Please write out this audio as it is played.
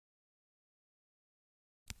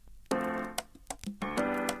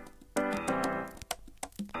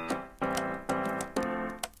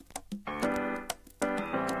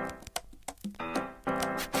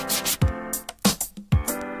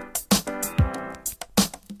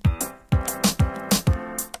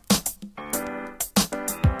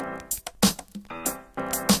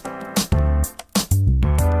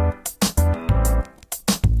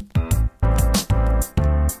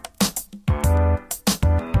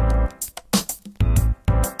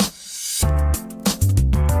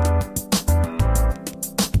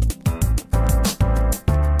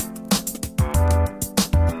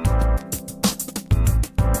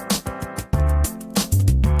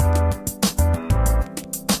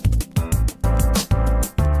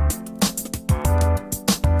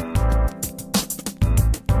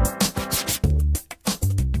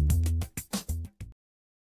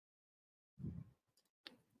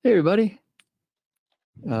Hey, everybody.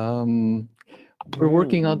 We're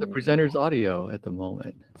working on the presenter's audio at the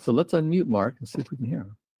moment. So let's unmute Mark and see if we can hear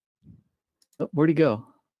him. Oh, where'd he go?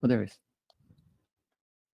 Oh, there he is.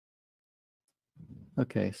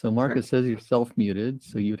 Okay, so Mark, it says you're self-muted,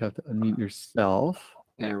 so you'd have to unmute yourself.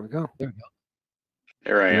 There we go. There we go.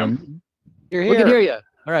 Here I am. You're We here. can hear you.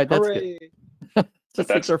 All right, that's Hooray. good.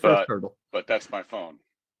 That's our first hurdle. But that's my phone.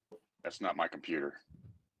 That's not my computer.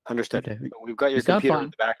 Understood. Okay. So we've got your You sound computer fine. in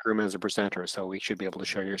the back room as a presenter, so we should be able to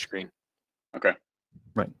share your screen. Okay.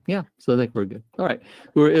 Right. Yeah. So I think we're good. All right.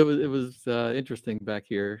 It was interesting back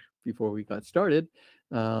here before we got started.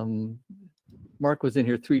 Mark was in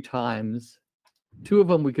here 3 times. 2 of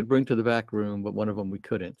them we could bring to the back room, but one of them we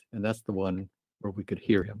couldn't, and that's the one where we could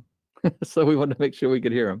hear him. So we wanted to make sure we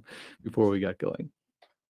could hear him before we got going.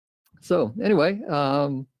 So anyway,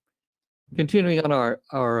 continuing on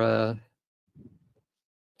our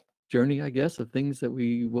journey, I guess, of things that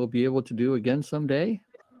we will be able to do again someday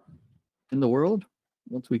in the world,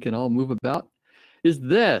 once we can all move about, is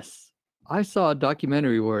this. I saw a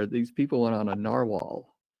documentary where these people went on a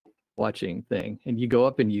narwhal watching thing, and you go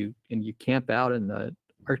up and you camp out in the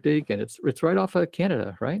Arctic, and it's right off of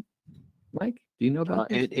Canada, right? Mike, do you know about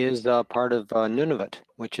this? It is part of Nunavut,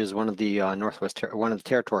 which is one of the one of the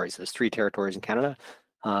territories. There's 3 territories in Canada: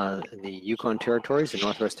 the Yukon Territories, the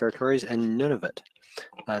Northwest Territories, and Nunavut.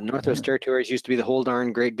 Northwest Territories used to be the whole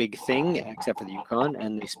darn great big thing, except for the Yukon,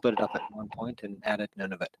 and they split it up at one point and added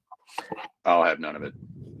Nunavut. I'll have none of it.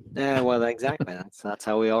 Yeah, well, exactly. That's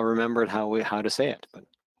how we all remembered how to say it. But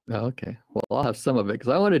Oh, okay. Well, I'll have some of it because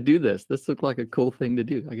I want to do this. This looked like a cool thing to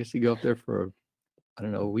do. I guess you go up there for, I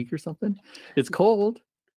don't know, a week or something. It's cold,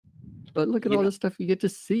 but look at all this stuff you get to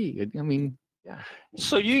see. I mean, yeah.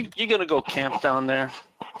 So you're gonna go camp down there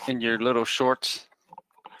in your little shorts?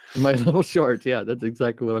 My little shorts. Yeah, that's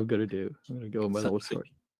exactly what I'm going to do. I'm going to go in my little shorts.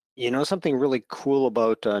 you know something really cool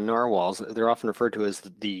about narwhals? They're often referred to as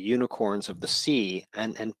the unicorns of the sea,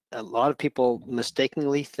 and a lot of people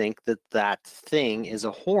mistakenly think that thing is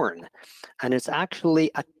a horn, and it's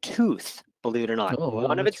actually a tooth. Believe it or not,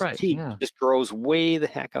 one of its teeth just grows way the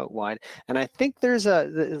heck out wide. And I think there's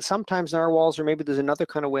sometimes narwhals, or maybe there's another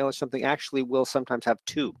kind of whale or something, actually will sometimes have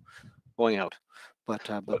 2 going out. But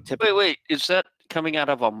wait, is that coming out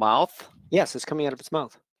of a mouth? Yes, it's coming out of its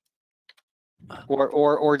mouth.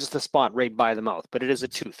 Or just a spot right by the mouth, but it is a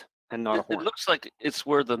tooth and not a horn. It looks like it's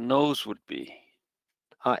where the nose would be.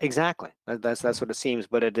 Exactly. That's what it seems,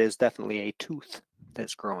 but it is definitely a tooth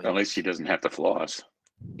that's growing. At least he doesn't have to floss.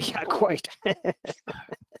 Yeah, quite.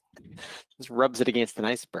 Just rubs it against an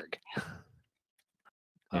iceberg.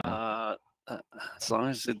 As long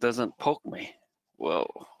as it doesn't poke me. Whoa.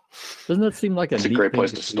 Doesn't that seem like it's a great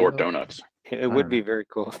place to store donuts? It would be very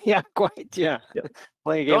cool. Yeah, quite. Yeah.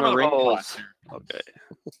 Playing a game of ring toss. Okay.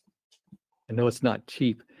 I know it's not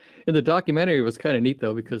cheap. And the documentary was kind of neat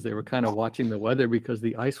though, because they were kind of watching the weather because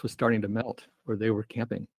the ice was starting to melt where they were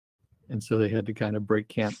camping. And so they had to kind of break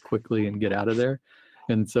camp quickly and get out of there.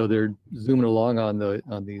 And so they're zooming along on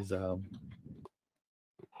these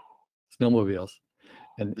snowmobiles,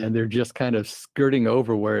 and they're just kind of skirting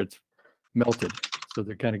over where it's melted. So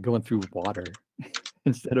they're kind of going through water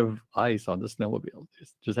instead of ice on the snowmobile.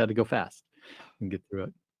 Just had to go fast and get through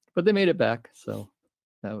it. But they made it back, so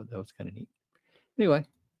that was kind of neat. Anyway,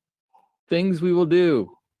 things we will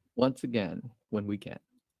do once again when we can.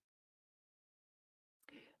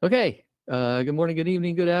 Okay. Good morning, good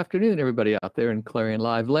evening, good afternoon, everybody out there in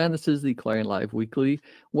ClarionLive land. This is the ClarionLive weekly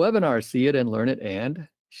webinar. See it and learn it and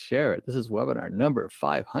share it. This is webinar number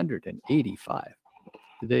 585.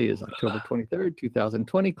 Today is October 23rd,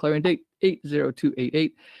 2020. Clarion date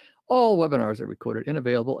 80288. All webinars are recorded and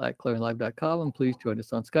available at clarionlive.com. And please join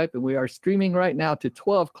us on Skype. And we are streaming right now to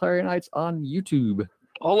 12 Clarionites on YouTube.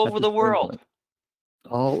 All over the world.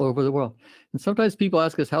 All over the world. And sometimes people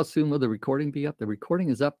ask us, how soon will the recording be up? The recording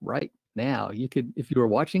is up right now. You could, if you were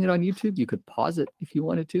watching it on YouTube, you could pause it if you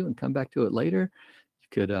wanted to and come back to it later. You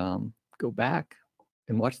could go back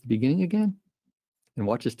and watch the beginning again and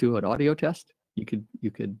watch us do an audio test. You could,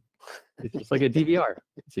 it's just like a DVR.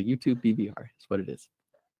 It's a YouTube DVR. That's what it is.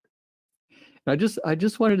 And I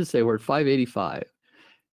just wanted to say we're at 585.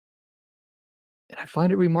 And I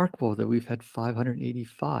find it remarkable that we've had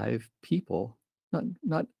 585 people,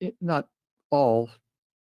 not all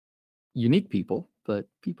unique people, but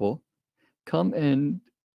people come and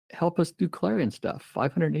help us do Clarion stuff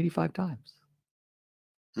 585 times.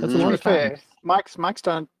 That's a lot of times. Mike's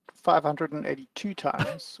done 582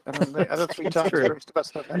 times, and then the other 3 That's times true. the rest of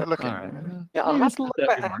us have had a look All in. right. Yeah, I'll Maybe have it's to not look that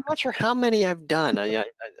back. I'm remarkable. not sure how many I've done.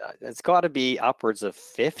 It's got to be upwards of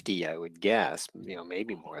 50, I would guess.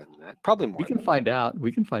 Maybe more than that. Probably more. We can find out.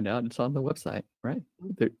 We can find out. It's on the website, right?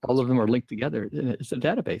 All of them are linked together. It's a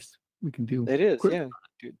database. We can do. It is, quick- yeah.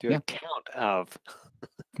 Do Yeah. a count of.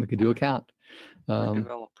 We can do a count. We're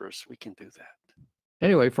developers. We can do that.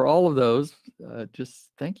 Anyway, for all of those,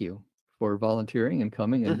 just thank you for volunteering and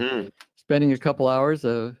coming and Mhm. spending a couple hours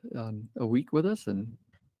a week with us and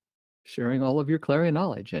sharing all of your Clarion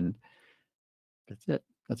knowledge. And that's it.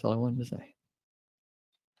 That's all I wanted to say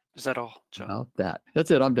Is that all, John? about that.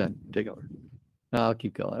 That's it. I'm done. Take over. I'll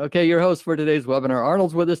keep going. Okay, your host for today's webinar,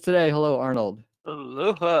 Arnold's with us today. Hello, Arnold.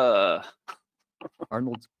 Aloha.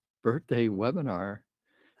 Arnold's birthday webinar.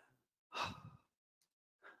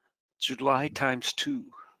 July times 2.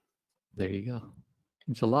 There you go.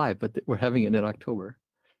 It's alive, but we're having it in October.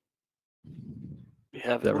 We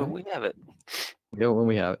have Is that it when right? we have it. Yeah, when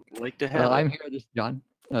we have it. I'd like to have I'm it. here. This is John.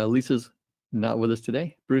 Lisa's not with us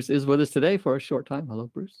today. Bruce is with us today for a short time. Hello,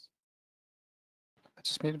 Bruce. I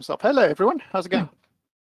just made himself. Hello, everyone. How's it going?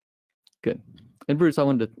 Good. And Bruce, I'm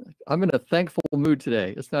in a thankful mood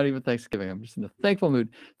today. It's not even Thanksgiving. I'm just in a thankful mood.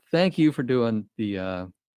 Thank you for doing the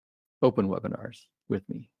open webinars with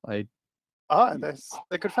me. They're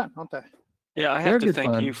good fun, aren't they? Yeah, I They're have to good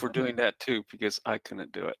thank fun. you for doing that too, because I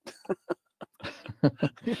couldn't do it.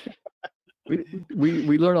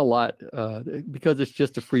 we learn a lot because it's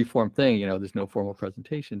just a free form thing. There's no formal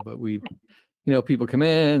presentation, but people come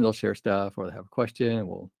in, they'll share stuff, or they have a question, and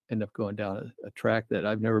we'll end up going down a track that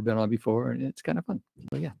I've never been on before, and it's kind of fun.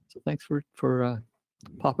 So yeah, so thanks for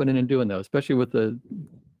popping in and doing those, especially with the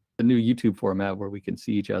new YouTube format where we can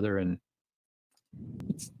see each other, and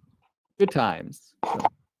it's good times. So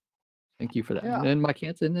thank you for that. Yeah. And Mike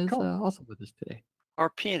Hansen is Cool. also with us today. Our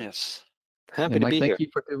pianist. Happy And to Mike, be thank here. you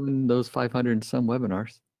for doing those 500 and some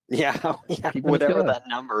webinars. Yeah, Keeping us whatever going. that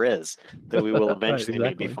number is that we will Right, eventually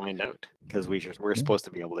maybe exactly. find out, because we're Yeah. supposed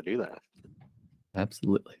to be able to do that.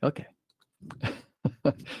 Absolutely. Okay.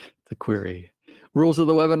 The query. Rules of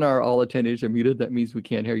the webinar: all attendees are muted. That means we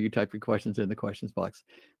can't hear you type your questions in the questions box.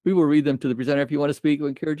 We will read them to the presenter. If you want to speak, we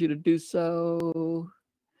encourage you to do so.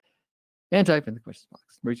 And type in the questions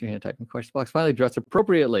box. Raise your hand, type in the questions box. Finally, dress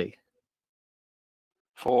appropriately.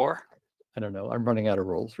 4. I don't know. I'm running out of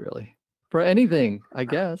rules, really. For anything, I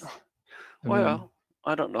guess. Well,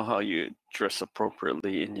 I don't know how you dress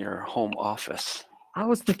appropriately in your home office. I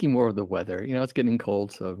was thinking more of the weather. It's getting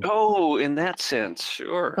cold, so Oh, in that sense,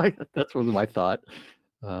 sure. that's what my thought.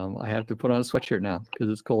 I have to put on a sweatshirt now because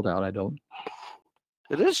it's cold out. I don't.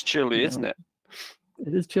 It is chilly, isn't it?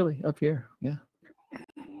 It is chilly up here. Yeah.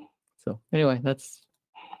 So anyway, that's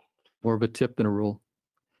more of a tip than a rule.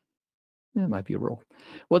 Yeah, it might be a rule.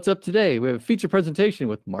 What's up today? We have a feature presentation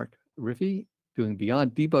with Mark Riffey doing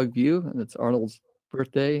Beyond Debugview, and it's Arnold's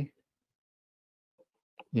birthday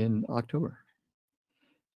in October.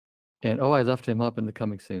 And I left him up in the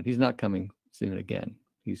coming soon. He's not coming soon again.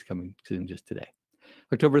 He's coming soon just today.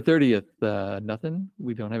 October 30th, nothing.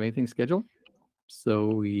 We don't have anything scheduled. So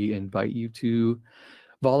we invite you to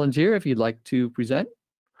volunteer if you'd like to present.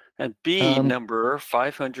 And B number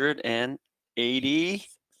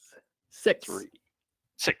 586.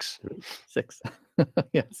 Six.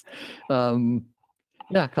 Yes.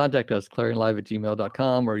 Yeah, contact us,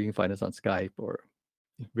 ClarionLive@gmail.com, or you can find us on Skype, or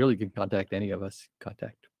really you can contact any of us.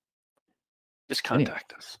 Just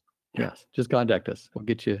contact us. Yes, just contact us. We'll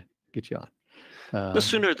get you on. The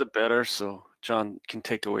sooner the better, so John can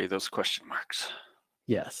take away those question marks.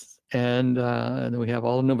 Yes, and then we have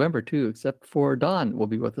all of November too, except for Don will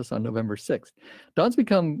be with us on November 6th. Don's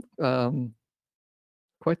become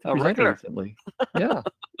quite the A presenter regular. recently.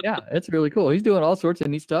 Yeah, it's really cool. He's doing all sorts of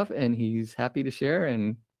neat stuff, and he's happy to share,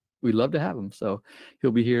 and we'd love to have him. So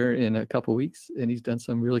he'll be here in a couple weeks, and he's done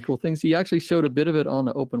some really cool things. He actually showed a bit of it on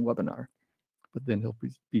the open webinar, but then he'll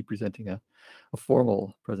be presenting a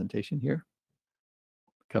formal presentation here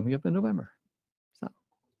coming up in November. So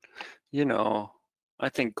I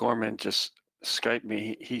think Gorman just Skyped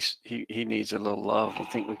me. He needs a little love. I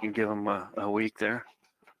think we can give him a week there.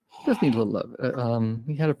 Just need a little love.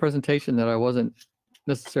 He had a presentation that I wasn't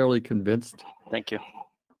necessarily convinced Thank you.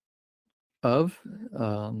 of,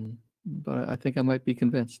 but I think I might be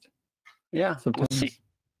convinced. Yeah, Sometimes. we'll see.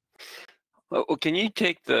 Oh, can you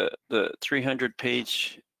take the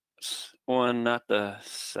 300-page one, not the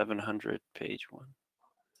 700-page one?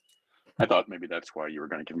 I thought maybe that's why you were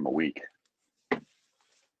going to give him a week.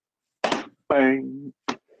 Bang.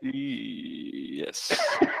 Yes.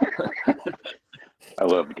 I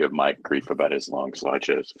love to give Mike grief about his long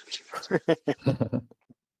slideshows.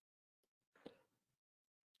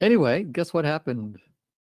 Anyway, guess what happened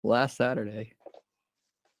last Saturday?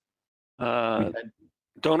 We had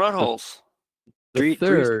Donut holes. the Drees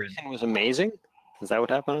third, racing was amazing. Is that what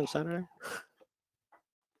happened on Saturday?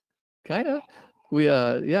 kind of. We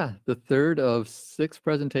yeah, the third of 6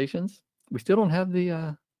 presentations. We still don't have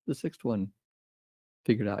the 6th one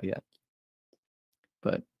figured out yet.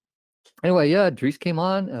 But anyway, yeah, Dries came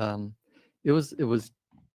on. It was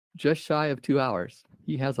just shy of 2 hours.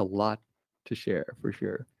 He has a lot to share for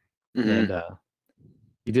sure. Mhm. And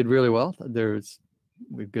he did really well.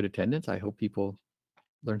 We have good attendance. I hope people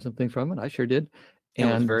learned something from it. I sure did. It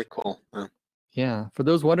was And very cool. yeah, for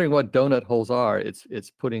those wondering what donut holes are, it's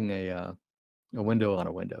putting a window on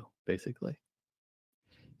a window, basically.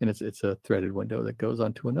 And it's a threaded window that goes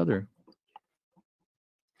onto another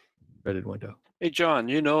threaded window. Hey, John,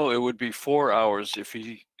 you know it would be 4 hours if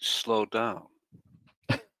he slowed down.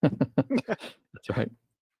 That's right.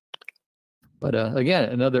 But again,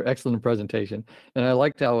 another excellent presentation. And I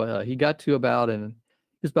liked how he got to about an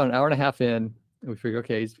hour and a half in, and we figured,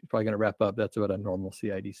 okay, he's probably going to wrap up. That's about a normal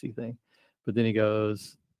CIDC thing. But then he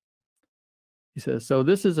says, so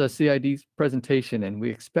this is a CID presentation, and we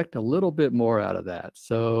expect a little bit more out of that.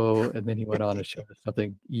 So, and then he went on to show us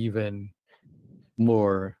something even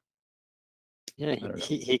more. Yeah,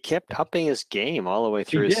 he kept upping his game all the way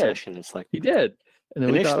through his session. It's like he did. And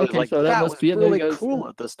then we thought, okay, like, so that must be it. Really cool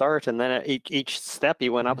at the start, and then at each step he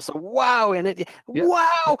went up. So wow, and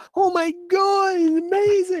wow, oh my god, it's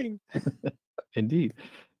amazing. Indeed,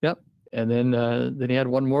 yep. And then he had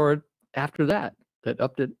one more after that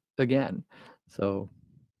upped it again. So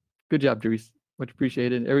good job, Dries. Much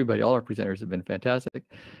appreciated. Everybody, all our presenters have been fantastic,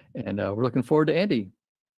 and we're looking forward to Andy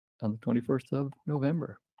on the 21st of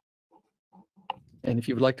November. And if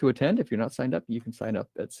you would like to attend, if you're not signed up, you can sign up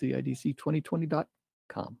at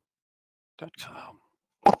cidc2020.com.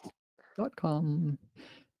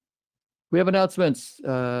 We have announcements.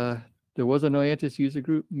 There was a Noyantis user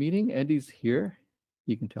group meeting. Andy's here.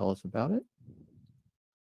 He can tell us about it.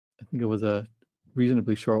 I think it was a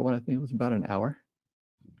reasonably short one. I think it was about an hour.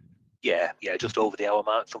 Yeah, just over the hour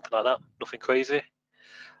mark, something like that. Nothing crazy.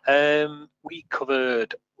 We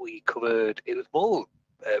covered. It was more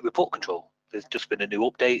report control. There's just been a new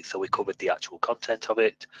update, so we covered the actual content of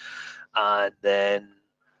it, and then,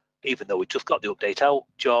 even though we just got the update out,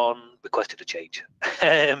 John requested a change.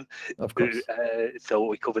 Of course. So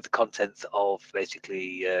we covered the contents of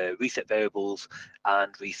basically reset variables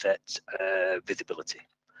and reset visibility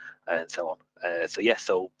and so on.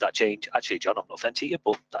 So that change, actually, John, I've not sent it yet,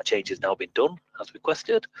 but that change has now been done as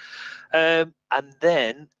requested. And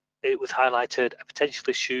then it was highlighted a potential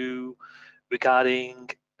issue regarding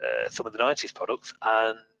some of the Noyantis products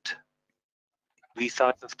and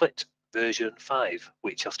resize and split version 5,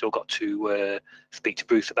 which I've still got to speak to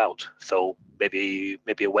Bruce about. So maybe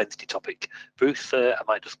a Wednesday topic. Bruce, I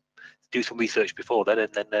might just do some research before then,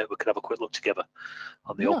 and then we can have a quick look together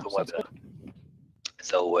on the open webinar.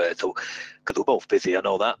 So because we're both busy, I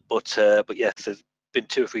know that, but yes, there's been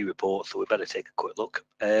 2 or 3 reports, so we better take a quick look.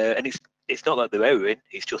 And it's not that they're erroring;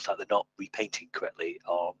 it's just that they're not repainting correctly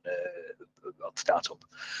on startup.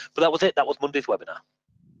 But that was it. That was Monday's webinar.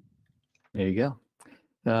 There you go.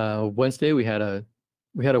 Wednesday we had a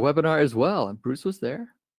webinar as well, and Bruce was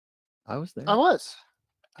there. I was there. I was.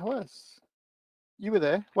 You were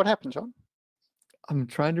there. What happened, John? I'm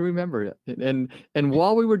trying to remember it, and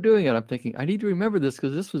while we were doing it, I'm thinking I need to remember this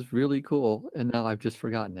because this was really cool, and now I've just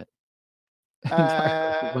forgotten it.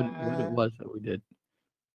 What it was that we did.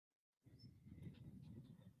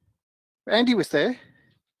 Andy was there.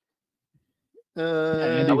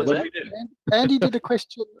 Andy did a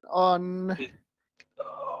question on.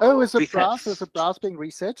 Oh, it was a brass. There was a brass being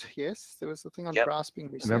reset. Yes, there was a thing on brass being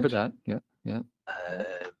reset. Remember that? Yeah.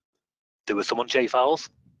 There was some on JFiles.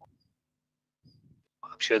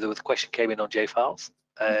 I'm sure there was a question came in on JFiles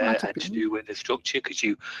and to do with the structure, because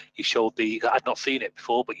you showed I'd not seen it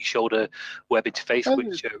before, but you showed a web interface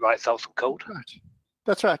which writes out some code. Right.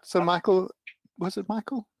 That's right. So Michael, was it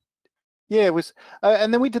Michael? Yeah, it was.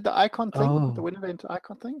 And then we did the icon thing, the WinEvent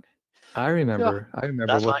icon thing. I remember. Yeah. I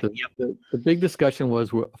remember what the big discussion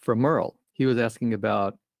was from Merle. He was asking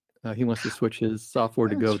about he wants to switch his software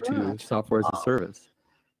to go to software as a service,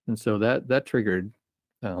 and so that triggered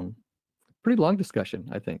pretty long discussion,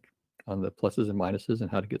 I think, on the pluses and minuses and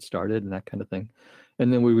how to get started and that kind of thing.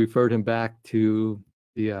 And then we referred him back to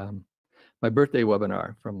the my birthday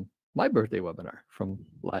webinar from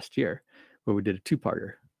last year, where we did a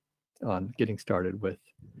 2-parter on getting started with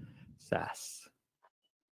SAS.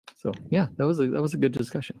 So yeah, that was a good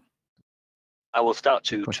discussion. I will start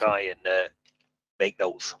to try and make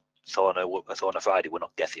notes, so on a Friday we're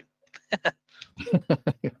not guessing.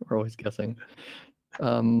 We're always guessing.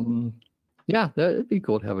 Yeah, that'd be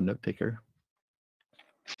cool to have a note taker.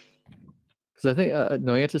 Because I think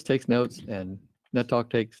Noyantis takes notes and NetTalk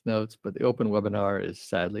takes notes, but the open webinar is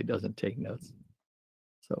sadly doesn't take notes.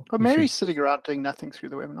 So Well, Mary's sitting around doing nothing through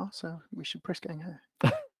the webinar, so we should press gang her.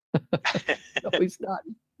 No, he's not.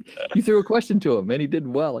 You threw a question to him, and he did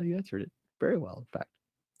well. He answered it very well, in fact.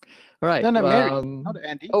 All right. No, Mary, not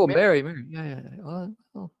Andy. Oh, Mary. Yeah. Well,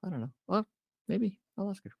 I don't know. Well, maybe I'll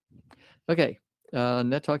ask her. Okay.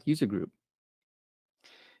 NetTalk user group.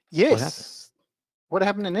 Yes. What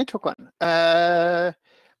happened in NetTalk 1?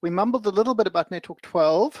 We mumbled a little bit about NetTalk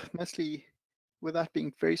 12, mostly without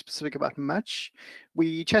being very specific about much.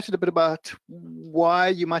 We chatted a bit about why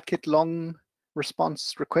you might get long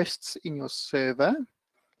response requests in your server.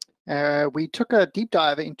 We took a deep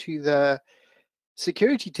dive into the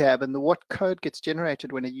security tab and what code gets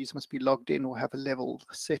generated when a user must be logged in or have a level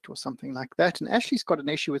set or something like that. And Ashley's got an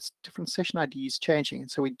issue with different session IDs changing.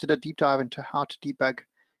 And so we did a deep dive into how to debug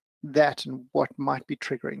that and what might be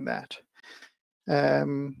triggering that.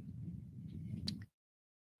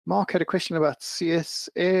 Mark had a question about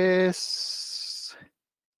CSS.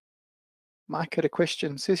 Mike had a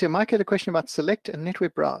question. Says here, Mike had a question about select and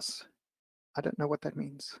netweb browse. I don't know what that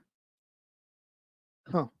means.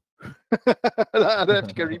 Oh. I'd have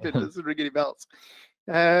to go read it. It doesn't ring any bells.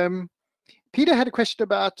 Peter had a question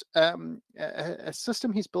about a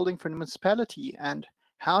system he's building for a municipality and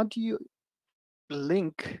how do you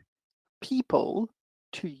link people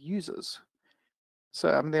to users?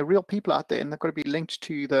 So there are real people out there and they've got to be linked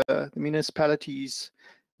to the municipality's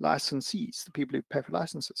licensees, the people who pay for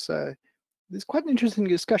licenses. So there's quite an interesting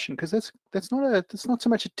discussion because that's not so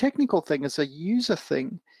much a technical thing as a user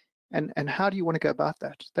thing. And how do you want to go about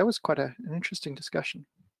that? That was quite an interesting discussion.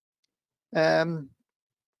 Yeah,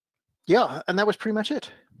 and that was pretty much it.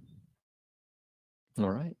 All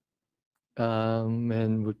right.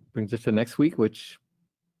 And what brings us to next week, which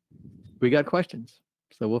we got questions.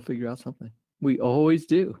 So we'll figure out something. We always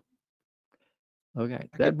do. Okay,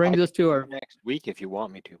 that brings us to our next week if you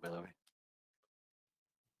want me to, by the way.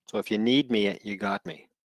 So if you need me, you got me.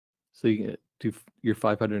 So you get do your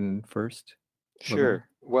 501st? Sure.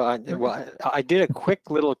 Well, I did a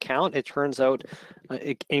quick little count. It turns out,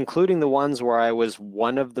 including the ones where I was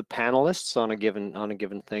one of the panelists on a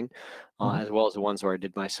given thing, as well as the ones where I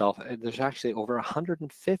did myself, there's actually over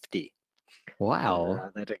 150.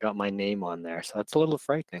 Wow. That I got my name on there. So that's a little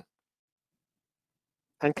frightening.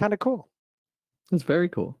 And kind of cool. It's very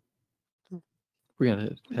cool. We're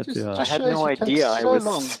gonna have to. I had no idea. I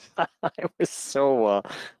was so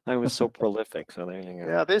prolific. So there you go.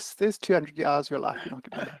 Yeah, there's 200 hours of your life. You're not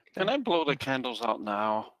gonna do that. Can I blow the candles out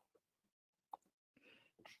now?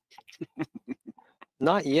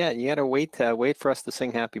 Not yet. You gotta wait for us to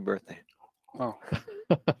sing happy birthday. Oh.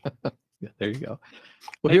 Yeah, there you go.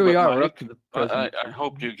 Well, here we are. We're up to the I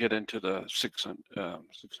hope you get into the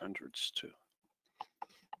 600s too.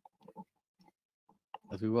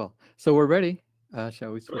 As we will. So we're ready.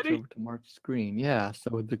 Shall we switch over to Mark's screen? Yeah.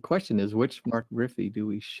 So the question is, which Mark Riffey do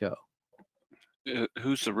we show?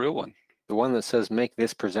 Who's the real one? The one that says "make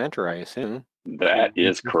this presenter," I assume. That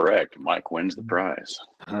is correct. Mike wins the prize.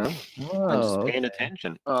 Huh? I'm just paying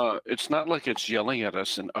attention. It's not like it's yelling at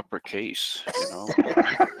us in uppercase, you know.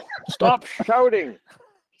 Stop shouting!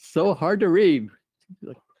 So hard to read.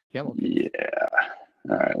 Like camel. Yeah.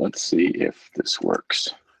 All right. Let's see if this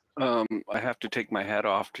works. I have to take my hat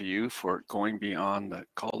off to you for going beyond the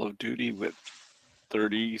Call of Duty with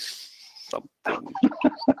 30-something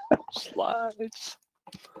slides.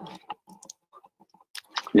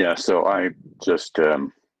 Yeah, so I just...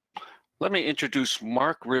 Let me introduce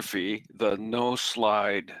Mark Riffey, the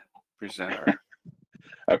no-slide presenter.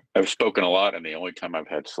 I've spoken a lot, and the only time I've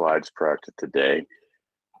had slides prior to today,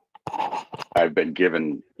 I've been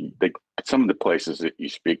given... some of the places that you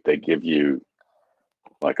speak, they give you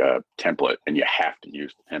like a template and you have to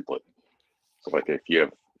use the template. So like if you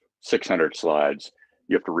have 600 slides,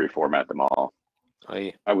 you have to reformat them all.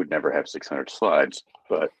 I would never have 600 slides,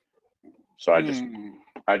 but so I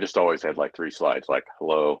just always had like 3 slides, like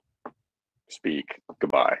hello, speak,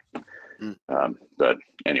 goodbye. But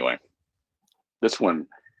anyway, this one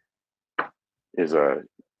is a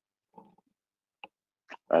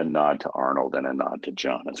nod to Arnold and a nod to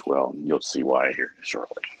John as well. You'll see why here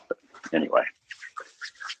shortly. But anyway.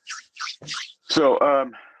 So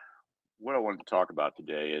what I wanted to talk about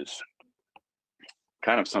today is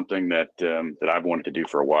kind of something that I've wanted to do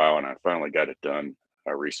for a while, and I finally got it done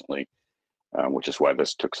recently, which is why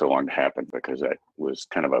this took so long to happen, because it was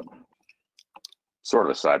kind of a sort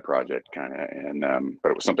of a side project kind of, and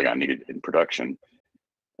but it was something I needed in production.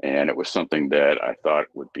 And it was something that I thought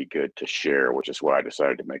would be good to share, which is why I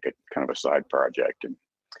decided to make it kind of a side project and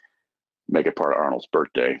make it part of Arnold's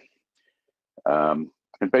birthday.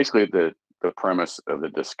 And basically the premise of the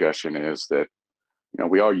discussion is that, you know,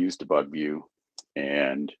 we all use Debugview,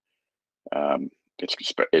 and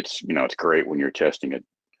it's great when you're testing an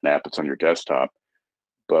app that's on your desktop,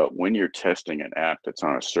 but when you're testing an app that's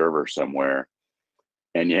on a server somewhere,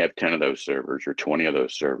 and you have 10 of those servers or 20 of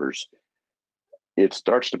those servers, it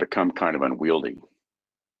starts to become kind of unwieldy.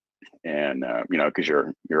 And you know, because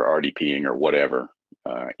you're RDPing or whatever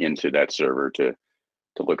into that server to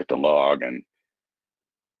look at the log, and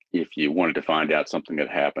if you wanted to find out something that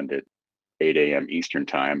happened at 8 a.m. Eastern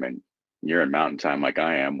time and you're in Mountain Time like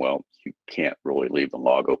I am, well, you can't really leave the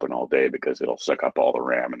log open all day because it'll suck up all the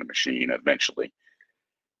RAM in the machine eventually,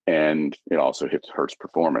 and it also hurts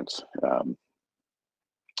performance.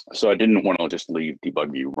 So I didn't want to just leave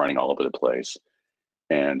Debugview running all over the place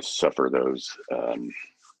and suffer those,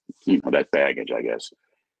 you know, that baggage, I guess.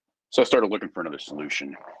 So I started looking for another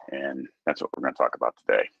solution, and that's what we're going to talk about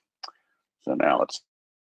today. So now let's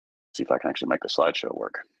see if I can actually make the slideshow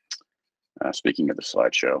work. Speaking of the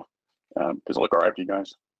slideshow, does it look all right for you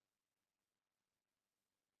guys?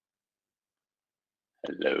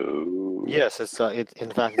 Hello. Yes,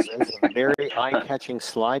 in fact it's a very eye-catching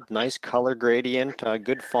slide. Nice color gradient,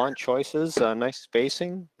 good font choices, nice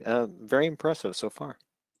spacing. Very impressive so far.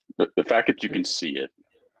 The fact that you can see it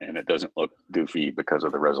and it doesn't look goofy because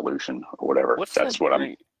of the resolution or whatever. That's what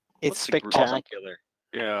I'm. It's spectacular.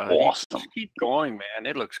 Yeah. Awesome. Just keep going, man.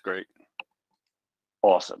 It looks great.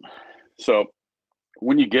 Awesome. So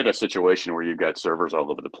when you get a situation where you've got servers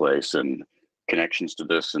all over the place and connections to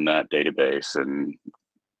this and that database and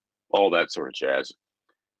all that sort of jazz,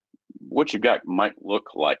 what you've got might look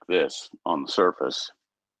like this on the surface,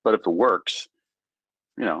 but if it works,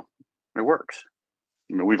 you know, it works.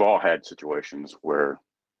 I mean, we've all had situations where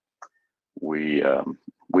we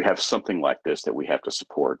have something like this that we have to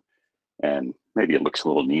support, and maybe it looks a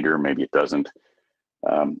little neater, maybe it doesn't.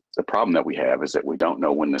 The problem that we have is that we don't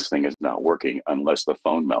know when this thing is not working unless the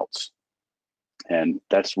phone melts. And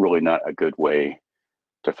that's really not a good way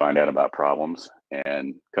to find out about problems.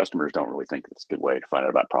 And customers don't really think it's a good way to find out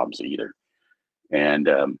about problems either. And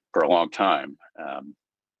for a long time,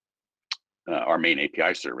 our main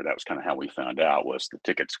API server, that was kind of how we found out, was the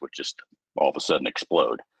tickets would just all of a sudden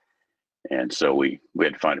explode. And so we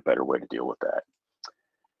had to find a better way to deal with that.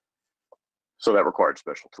 So that required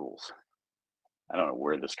special tools. I don't know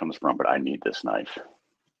where this comes from, but I need this knife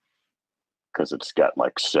because it's got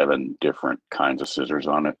like 7 different kinds of scissors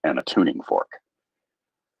on it and a tuning fork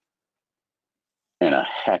and a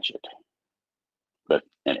hatchet. But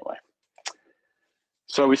anyway,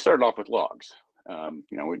 so we started off with logs. You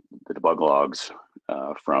know, the debug logs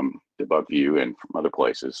from Debugview and from other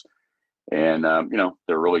places. And, you know,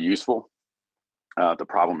 they're really useful. The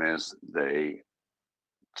problem is they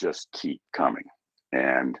just keep coming.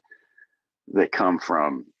 And they come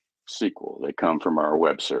from SQL. They come from our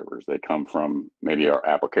web servers. They come from maybe our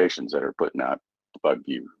applications that are putting out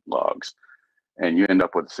Debugview logs. And you end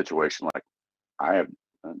up with a situation like I have.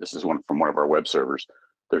 This is one from one of our web servers.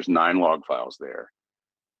 There's 9 log files there,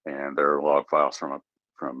 and there are log files from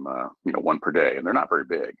you know, 1 per day, and they're not very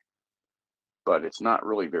big. But it's not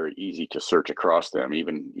really very easy to search across them.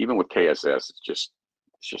 Even with KSS, it's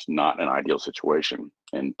just not an ideal situation.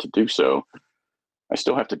 And to do so, I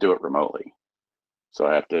still have to do it remotely. So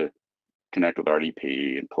I have to connect with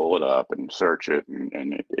RDP and pull it up and search it.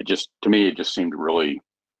 And it just, to me, it just seemed really,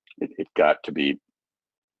 it got to be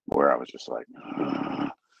where I was just like, ugh.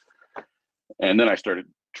 And then I started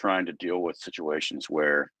trying to deal with situations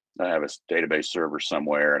where I have a database server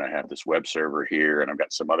somewhere and I have this web server here and I've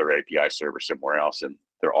got some other API server somewhere else, and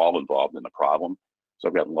they're all involved in the problem. So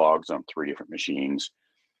I've got logs on 3 different machines,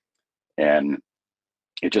 and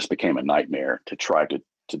it just became a nightmare to try to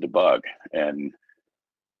debug. And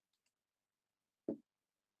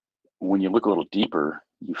when you look a little deeper,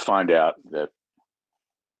 you find out that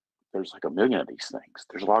there's like 1 million of these things.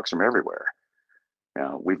 There's logs from everywhere.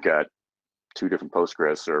 Now we've got 2 different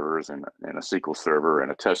Postgres servers and a SQL server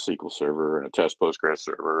and a test SQL server and a test Postgres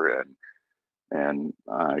server and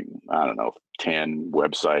I don't know, 10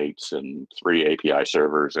 websites and 3 API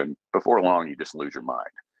servers, and before long you just lose your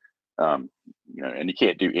mind. You know, and you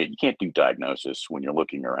can't do diagnosis when you're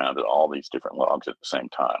looking around at all these different logs at the same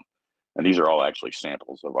time. And these are all actually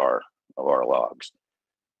samples of our logs.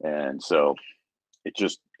 And so it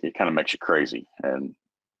kind of makes you crazy. And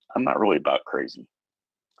I'm not really about crazy.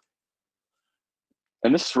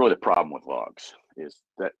 And this is really the problem with logs, is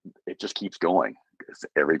that it just keeps going.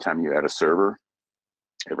 Every time you add a server,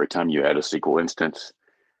 every time you add a SQL instance,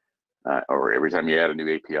 or every time you add a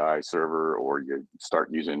new API server or you start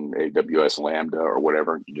using AWS Lambda or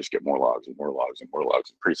whatever, you just get more logs and more logs and more logs.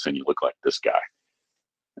 And pretty soon you look like this guy.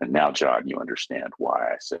 And now, John, you understand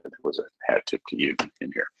why I said it was a hat tip to you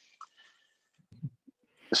in here.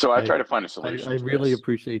 So I try to find a solution. I really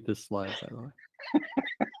appreciate this slide, by the way.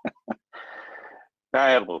 I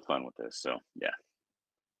had a little fun with this, so yeah.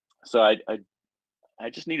 So I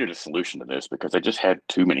just needed a solution to this because I just had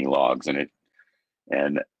too many logs in it.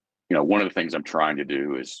 And you know, one of the things I'm trying to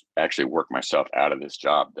do is actually work myself out of this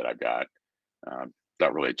job that I've got.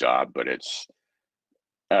 Not really a job, but it's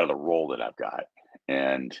out of the role that I've got.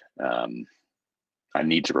 And I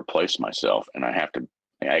need to replace myself, and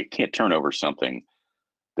I can't turn over something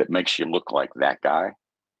that makes you look like that guy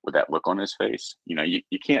with that look on his face. You know,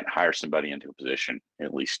 you can't hire somebody into a position.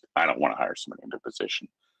 At least I don't want to hire somebody into a position.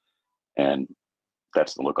 And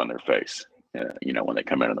that's the look on their face, you know, when they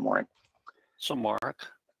come in the morning. So Mark,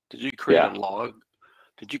 did you create a log?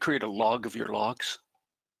 Did you create a log of your logs?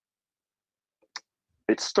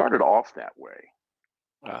 It started off that way.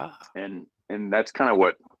 And that's kind of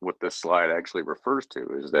what this slide actually refers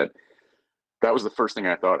to, is that was the first thing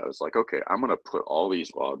I thought. I was like, okay, I'm going to put all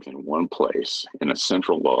these logs in one place in a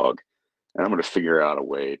central log, and I'm going to figure out a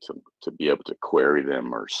way to be able to query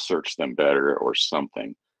them or search them better or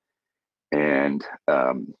something. And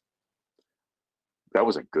that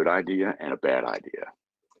was a good idea and a bad idea.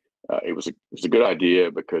 It was a good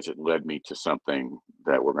idea because it led me to something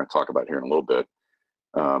that we're going to talk about here in a little bit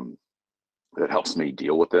that helps me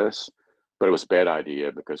deal with this. But it was a bad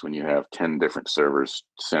idea because when you have 10 different servers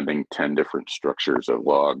sending 10 different structures of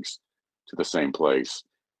logs to the same place,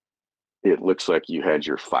 it looks like you had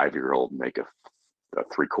your 5-year-old make a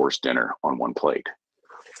 3-course dinner on one plate.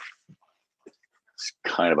 It's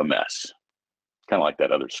kind of a mess. Kind of like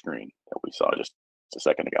that other screen that we saw just a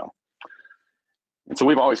second ago. And so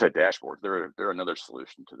we've always had dashboards. They're another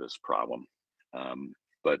solution to this problem.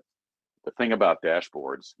 But the thing about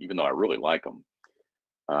dashboards, even though I really like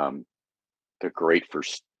them, they're great for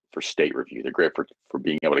state review. They're great for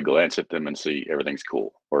being able to glance at them and see everything's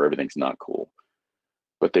cool or everything's not cool.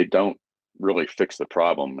 But they don't really fix the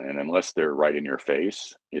problem. And unless they're right in your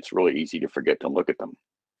face, it's really easy to forget to look at them.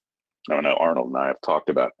 I know Arnold and I have talked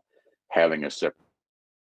about having a separate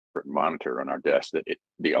monitor on our desk that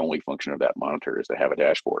the only function of that monitor is to have a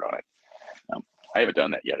dashboard on it. I haven't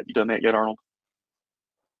done that yet. Have you done that yet, Arnold?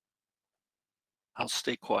 I'll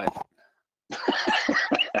stay quiet.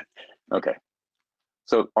 Okay.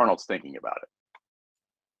 So Arnold's thinking about it.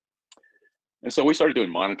 And so we started doing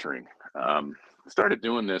monitoring. We started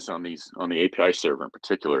doing this on the API server in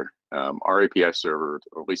particular. Our API server,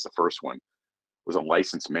 or at least the first one, was a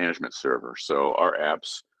license management server. So our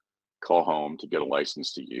apps call home to get a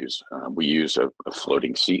license to use. We use a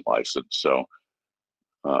floating seat license. So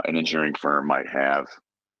an engineering firm might have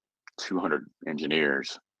 200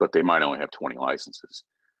 engineers, but they might only have 20 licenses.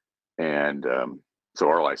 And so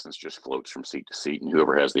our license just floats from seat to seat, and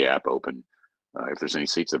whoever has the app open, if there's any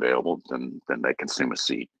seats available, then they consume a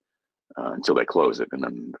seat until they close it, and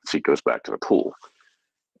then the seat goes back to the pool.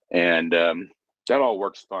 And that all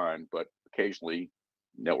works fine, but occasionally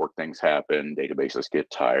network things happen, databases get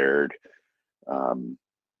tired,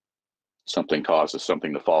 something causes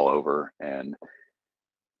something to fall over. And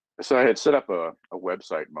so I had set up a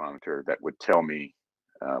website monitor that would tell me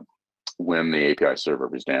when the API server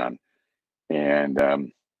was down. And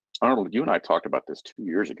Arnold, you and I talked about this 2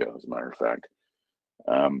 years ago, as a matter of fact.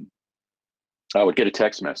 I would get a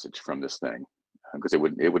text message from this thing because it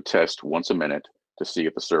would test once a minute to see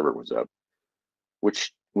if the server was up,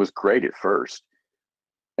 which was great at first,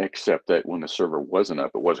 except that when the server wasn't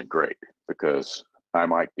up, it wasn't great because I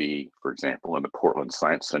might be, for example, in the Portland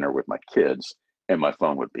Science Center with my kids, and my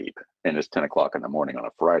phone would beep, and it's 10 o'clock in the morning on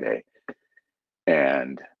a Friday,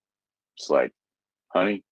 and it's like,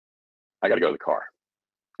 honey, I got to go to the car.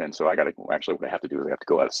 And so what I have to do is I have to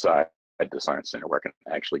go outside at the Science Center where I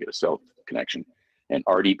can actually get a cell connection and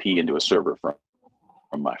RDP into a server from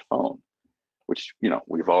my phone, which, you know,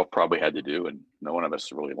 we've all probably had to do, and no one of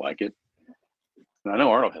us really like it. And I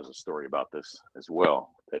know Arnold has a story about this as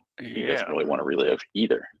well that he doesn't really want to relive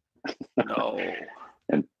either. No.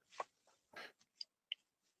 And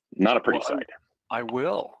not a pretty sight. I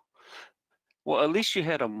will. Well, at least you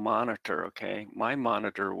had a monitor, okay? My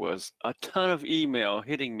monitor was a ton of email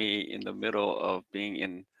hitting me in the middle of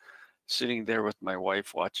sitting there with my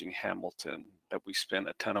wife watching Hamilton that we spent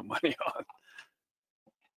a ton of money on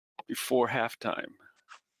before halftime.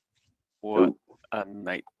 What a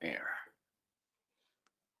nightmare.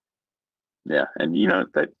 Yeah, and you know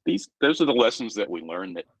that those are the lessons that we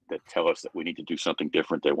learn that tell us that we need to do something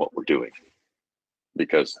different than what we're doing.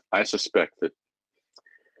 because I suspect that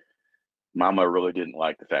Mama really didn't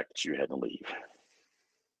like the fact that you had to leave.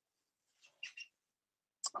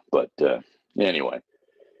 But anyway,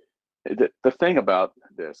 the thing about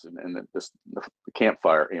this, and the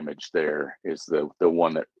campfire image there is the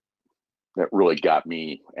one that really got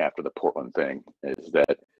me after the Portland thing, is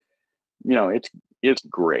that, you know, it's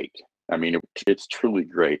great. I mean, it's truly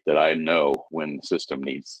great that I know when the system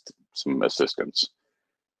needs some assistance.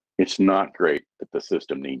 It's not great that the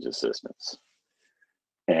system needs assistance.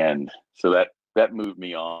 And so that moved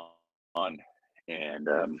me on, and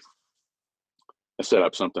I set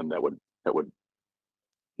up something that would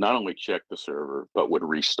not only check the server, but would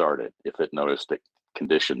restart it if it noticed that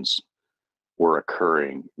conditions were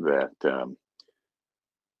occurring that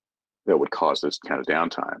that would cause this kind of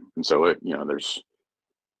downtime. And so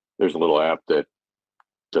there's a little app that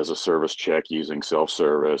does a service check using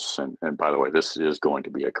self-service. And by the way, this is going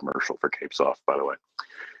to be a commercial for CapeSoft, by the way.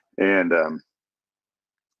 And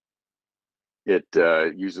it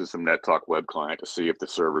uses some NetTalk web client to see if the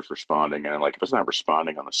server's responding. And like, if it's not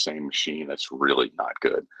responding on the same machine, that's really not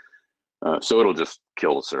good. So it'll just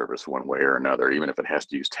kill the service one way or another, even if it has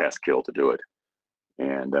to use task kill to do it,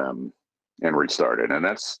 and restart it. And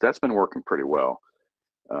that's been working pretty well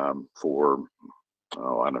for,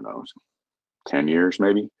 I don't know, 10 years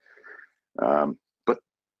maybe. But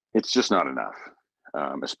it's just not enough,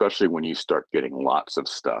 especially when you start getting lots of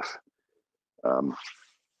stuff.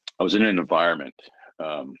 I was in an environment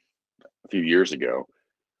a few years ago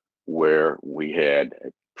where we had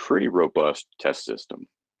a pretty robust test system.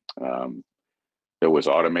 There was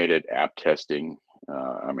automated app testing.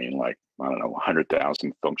 I mean, like, I don't know,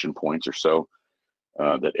 100,000 function points or so,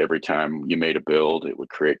 that every time you made a build, it would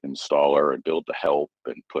create an installer and build the help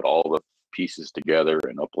and put all the pieces together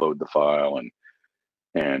and upload the file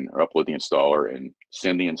and upload the installer and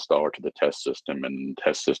send the installer to the test system, and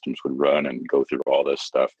test systems would run and go through all this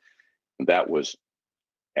stuff. That was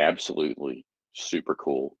absolutely super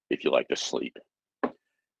cool if you like to sleep.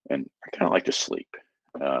 And I kind of like to sleep.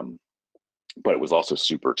 But it was also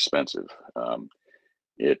super expensive.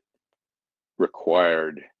 It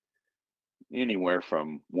required anywhere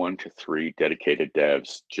from 1 to 3 dedicated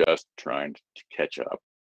devs just trying to catch up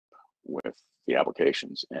with the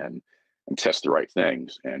applications and test the right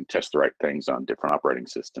things, and test the right things on different operating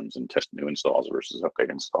systems, and test new installs versus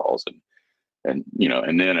update installs, and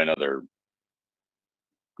then another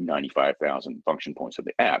 95,000 function points of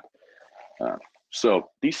the app. So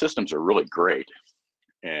these systems are really great.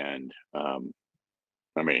 And I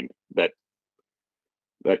mean, that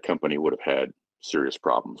company would have had serious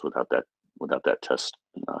problems without that test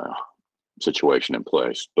situation in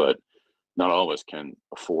place. But not all of us can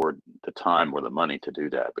afford the time or the money to do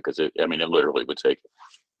that, because it literally would take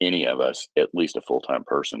any of us at least a full-time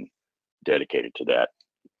person dedicated to that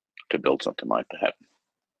to build something like that.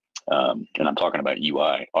 And I'm talking about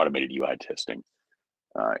UI, automated UI testing,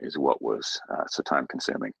 is what was so time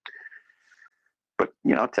consuming. But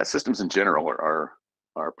test systems in general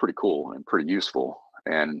are pretty cool and pretty useful.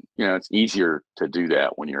 And it's easier to do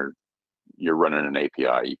that when you're running an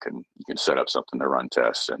API. You can set up something to run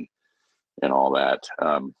tests and all that.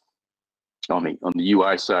 On the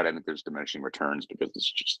UI side, I think there's diminishing returns because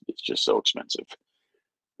it's just so expensive.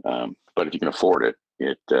 But if you can afford it,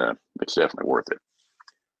 it's definitely worth it.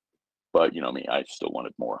 But me, I still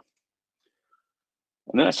wanted more.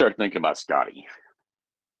 And then I started thinking about Scotty.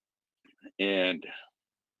 And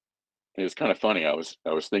it was kind of funny. I was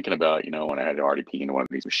thinking about, when I had to RDP into one of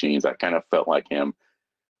these machines, I kind of felt like him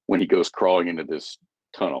when he goes crawling into this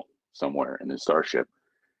tunnel somewhere in his Starship.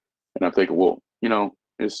 And I'm thinking, well,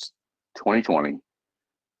 it's 2020.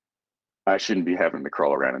 I shouldn't be having to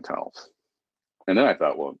crawl around in tunnels. And then I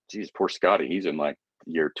thought, well, geez, poor Scotty. He's in like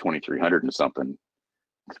the year 2300 and something,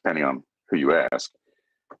 depending on who you ask.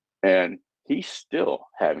 And he's still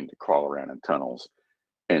having to crawl around in tunnels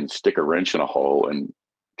and stick a wrench in a hole and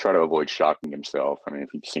try to avoid shocking himself. I mean, if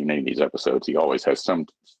you've seen any of these episodes, he always has some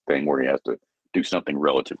thing where he has to do something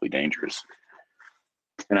relatively dangerous.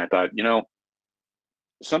 And I thought,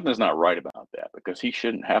 something's not right about that, because he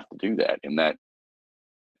shouldn't have to do that in that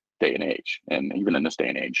day and age. And even in this day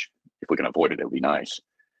and age, if we can avoid it, it would be nice.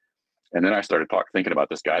 And then I started thinking about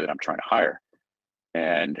this guy that I'm trying to hire.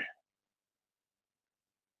 And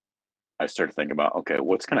I started thinking about, okay,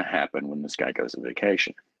 what's going to happen when this guy goes on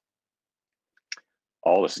vacation?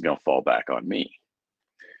 All this is going to fall back on me.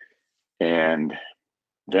 And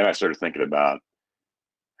then I started thinking about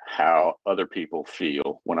how other people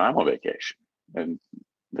feel when I'm on vacation. And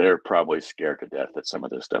they're probably scared to death that some of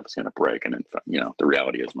this stuff is going to break. And, the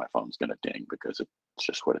reality is my phone's going to ding because it's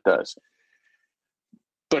just what it does.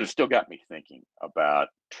 But it still got me thinking about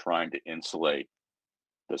trying to insulate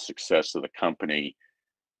the success of the company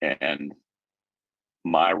and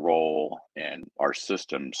my role and our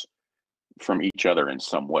systems from each other in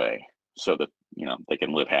some way, so that, you know, they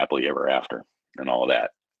can live happily ever after and all of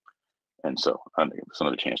that. And so I think it's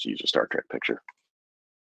another chance to use a Star Trek picture.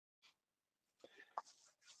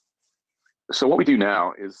 So what we do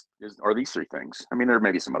now are these three things. I mean, there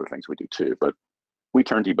may be some other things we do too, but we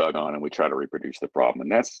turn debug on and we try to reproduce the problem.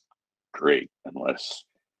 And that's great unless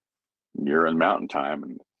you're in mountain time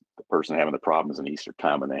and the person having the problem is in Eastern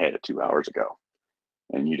time and they had it 2 hours ago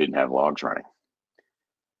and you didn't have logs running.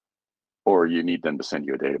 Or you need them to send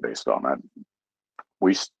you a database file. Now,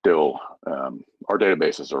 we still, our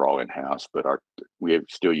databases are all in-house, but we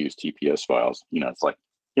still use TPS files. You know, it's like,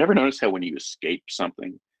 you ever notice how when you escape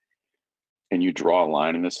something and you draw a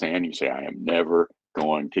line in the sand, you say, I am never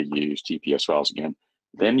going to use TPS files again.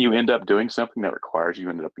 Then you end up doing something that requires you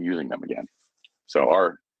end up using them again. So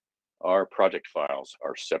our project files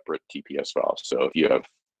are separate TPS files. So if you have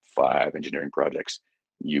 5 engineering projects,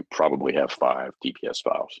 you probably have 5 TPS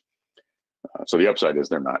files. So the upside is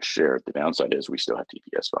they're not shared. The downside is we still have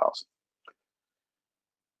TPS files.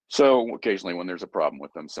 So occasionally when there's a problem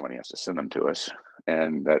with them, somebody has to send them to us.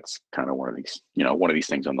 And that's kind of one of these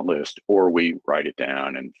things on the list. Or we write it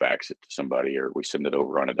down and fax it to somebody, or we send it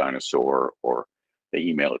over on a dinosaur, or they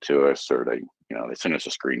email it to us, or they send us a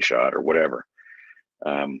screenshot or whatever.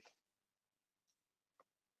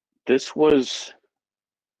 This was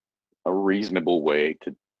a reasonable way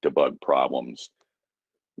to debug problems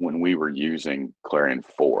when we were using Clarion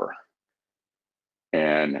 4.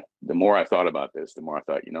 And the more I thought about this, the more I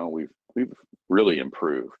thought, we've really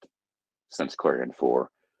improved since Clarion 4,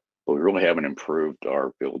 but we really haven't improved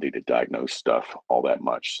our ability to diagnose stuff all that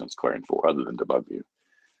much since Clarion 4, other than Debugview.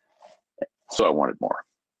 So I wanted more.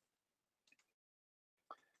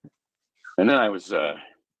 And then I was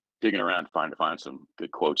digging around to find some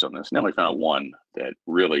good quotes on this. And then we found one that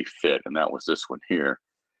really fit, and that was this one here.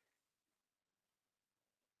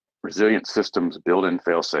 Resilient systems build in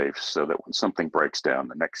fail-safes so that when something breaks down,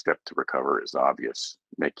 the next step to recover is obvious.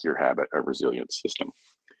 Make your habit a resilient system.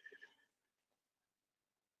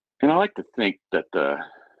 And I like to think that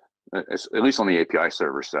at least on the API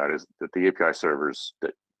server side, is that the API servers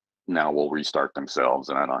that now will restart themselves,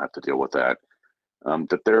 and I don't have to deal with that,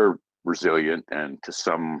 that they're resilient, and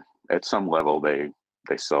at some level they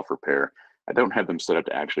self-repair. I don't have them set up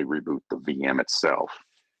to actually reboot the VM itself.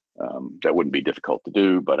 That wouldn't be difficult to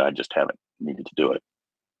do, but I just haven't needed to do it.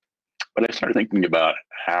 But I started thinking about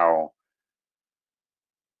how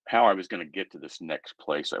I was going to get to this next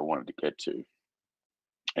place I wanted to get to.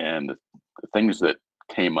 And the things that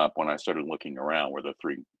came up when I started looking around were the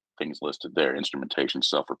 3 things listed there: instrumentation,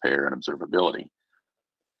 self-repair, and observability.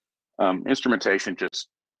 Instrumentation just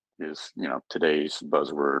is, today's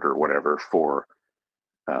buzzword or whatever for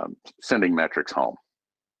sending metrics home.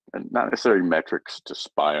 And not necessarily metrics to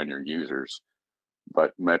spy on your users,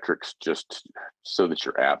 but metrics just so that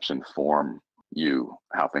your apps inform you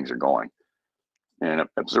how things are going. And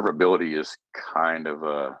observability is kind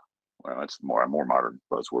of it's a more modern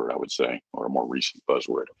buzzword, I would say, or a more recent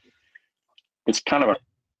buzzword. It's kind of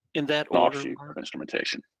in that an order, offshoot of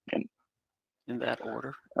instrumentation. And in that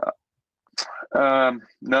order?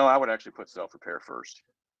 No, I would actually put self-repair first,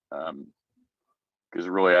 because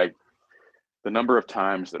really the number of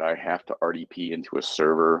times that I have to RDP into a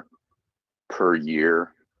server per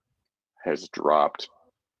year has dropped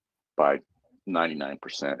by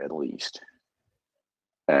 99% at least.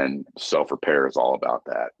 And self-repair is all about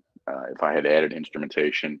that. If I had added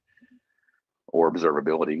instrumentation or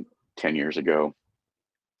observability 10 years ago,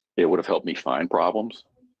 it would have helped me find problems,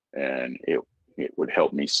 and it would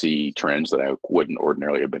help me see trends that I wouldn't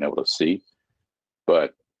ordinarily have been able to see.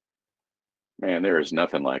 But man, there is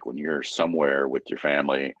nothing like when you're somewhere with your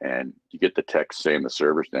family and you get the text saying the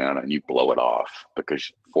server's down and you blow it off,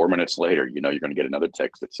 because 4 minutes later, you're going to get another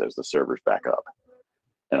text that says the server's back up,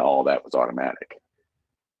 and all that was automatic.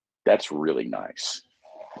 That's really nice.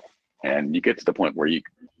 And you get to the point where you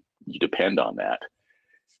depend on that.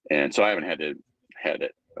 And so I haven't had it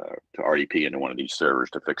to RDP into one of these servers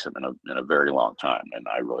to fix them in a very long time. And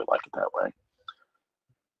I really like it that way.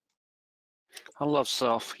 I love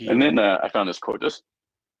self-healing. And then I found this quote.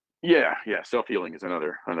 Self-healing is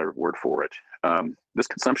another word for it. This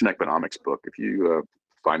consumption economics book, if you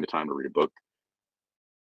find the time to read a book,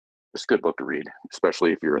 it's a good book to read,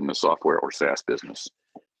 especially if you're in the software or SaaS business.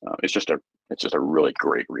 It's just a really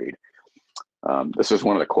great read. This is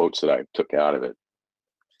one of the quotes that I took out of it,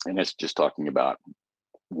 and it's just talking about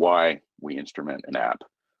why we instrument an app.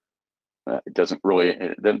 it doesn't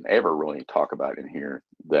ever really talk about in here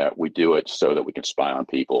that we do it so that we can spy on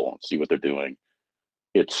people and see what they're doing.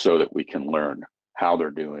 It's so that we can learn how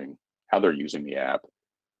they're doing, how they're using the app,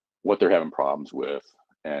 what they're having problems with,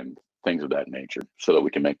 and things of that nature, so that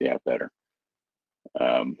we can make the app better.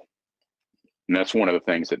 And that's one of the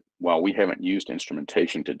things that, while we haven't used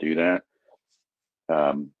instrumentation to do that,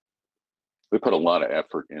 we put a lot of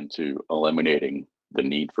effort into eliminating the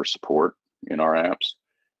need for support in our apps.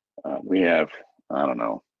 We have, I don't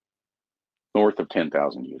know, north of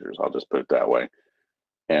 10,000 users, I'll just put it that way.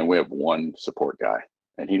 And we have one support guy,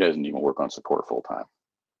 and he doesn't even work on support full time.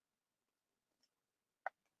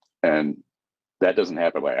 And that doesn't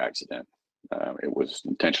happen by accident. It was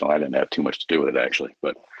intentional. I didn't have too much to do with it, actually,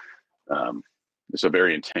 but it's a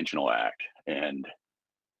very intentional act. And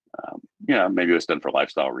maybe it was done for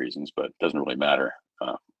lifestyle reasons, but it doesn't really matter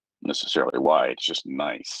necessarily why. It's just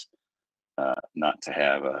nice not to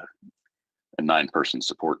have a 9-person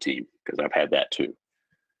support team, because I've had that too.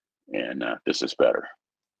 And this is better.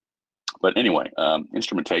 But anyway,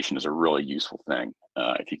 instrumentation is a really useful thing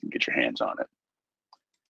if you can get your hands on it.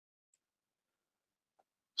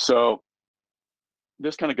 So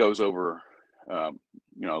this kind of goes over, a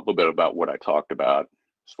little bit about what I talked about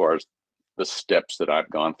as far as the steps that I've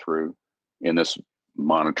gone through in this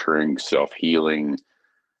monitoring, self-healing,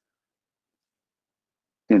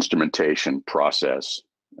 instrumentation process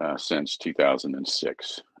since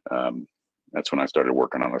 2006. That's when I started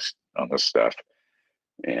working on this stuff,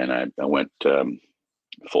 and I went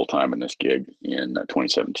full-time in this gig in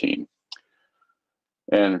 2017.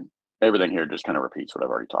 And everything here just kind of repeats what I've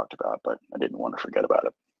already talked about, but I didn't want to forget about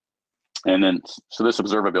it. And then, so this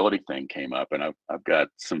observability thing came up, and I've got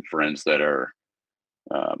some friends that are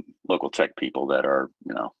local tech people that are,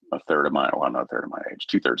 a third of my, well, not a third of my age,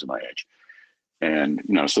 2/3 of my age. And,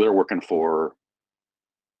 so they're working for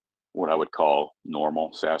what I would call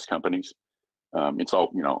normal SaaS companies. It's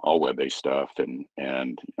all, all web-based stuff and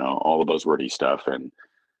all the buzzwordy stuff. And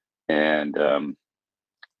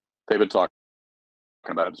they've been talking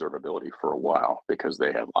about observability for a while, because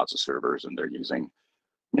they have lots of servers and they're using,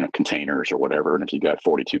 containers or whatever. And if you've got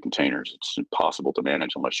 42 containers, it's impossible to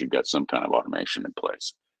manage unless you've got some kind of automation in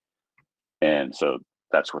place. And so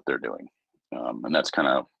that's what they're doing. And that's kind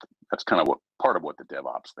of what part of what the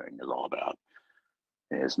DevOps thing is all about,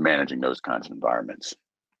 is managing those kinds of environments.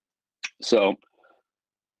 So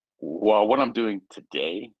while what I'm doing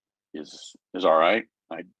today is all right,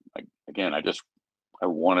 I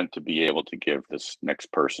wanted to be able to give this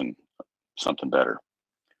next person something better.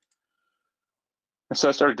 And so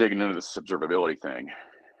I started digging into this observability thing,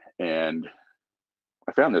 and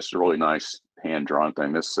I found this really nice hand-drawn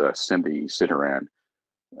thing. This Cindy Sitaran,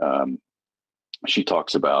 she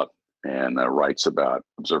talks about and writes about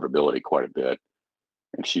observability quite a bit,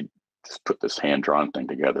 and she just put this hand-drawn thing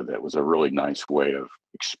together that was a really nice way of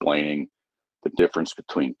explaining the difference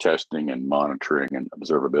between testing and monitoring and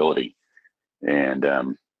observability. And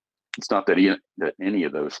it's not that any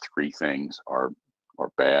of those three things are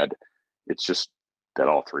bad. It's just that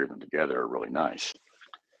all three of them together are really nice.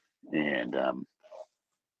 And I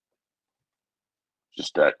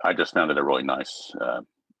just found it a really nice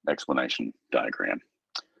explanation diagram.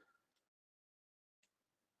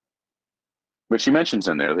 But she mentions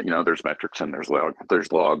in there that, there's metrics and there's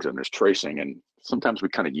logs and there's tracing, and sometimes we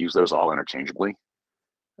kind of use those all interchangeably.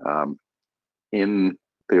 In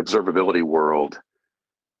the observability world,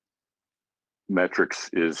 metrics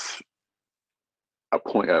is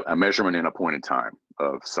a measurement in a point in time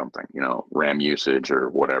of something, RAM usage or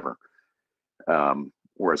whatever.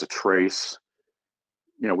 Whereas a trace,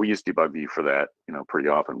 we use Debugview for that. Pretty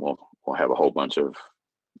often we'll have a whole bunch of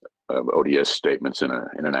ODS statements in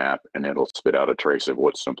an app, and it'll spit out a trace of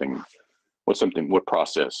what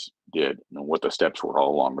process did and what the steps were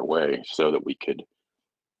all along the way, so that we could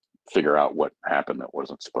figure out what happened that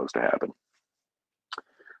wasn't supposed to happen.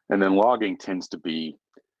 And then logging tends to be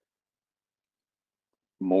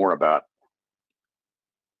more about,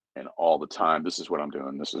 and all the time, this is what I'm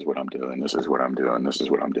doing, this is what I'm doing, this is what I'm doing, this is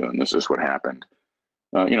what I'm doing, this is what happened.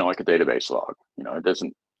 Like a database log.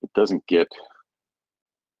 It doesn't get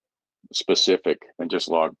specific and just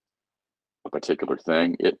log a particular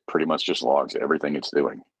thing. It pretty much just logs everything it's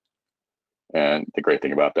doing. And the great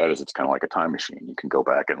thing about that is it's kind of like a time machine. You can go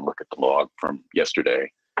back and look at the log from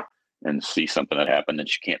yesterday and see something that happened that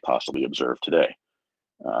you can't possibly observe today,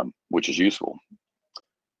 which is useful.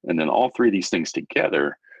 And then all three of these things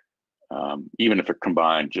together, even if they're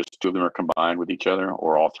combined, just two of them are combined with each other,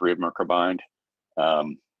 or all three of them are combined,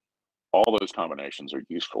 all those combinations are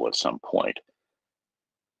useful at some point.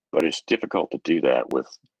 But it's difficult to do that with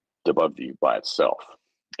Debugview by itself.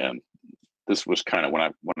 And this was kind of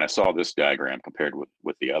when I saw this diagram compared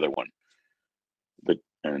with the other one,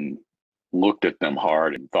 and looked at them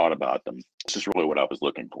hard and thought about them. This is really what I was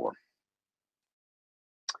looking for.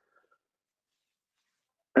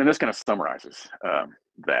 And this kind of summarizes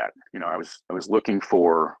that. You know, I was looking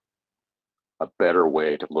for a better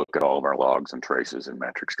way to look at all of our logs and traces and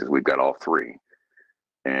metrics, because we've got all three.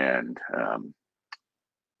 And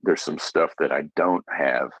there's some stuff that I don't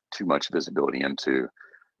have too much visibility into,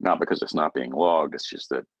 not because it's not being logged, it's just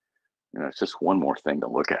that, you know, it's just one more thing to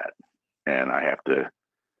look at. And I have to,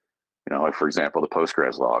 you know, like for example, the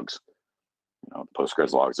Postgres logs. You know, the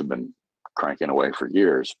Postgres logs have been cranking away for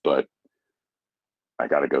years, but I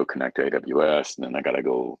got to go connect to AWS, and then I got to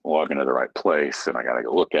go log into the right place, and I got to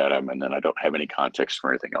go look at them, and then I don't have any context for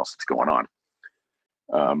anything else that's going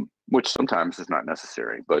on, which sometimes is not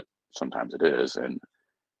necessary, but sometimes it is. And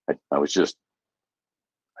I just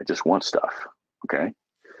want stuff. Okay.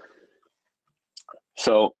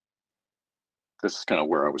 So this is kind of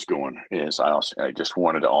where I was going, is I just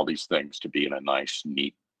wanted all these things to be in a nice,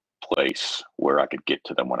 neat place where I could get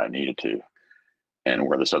to them when I needed to, and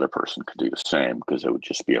where this other person could do the same, because it would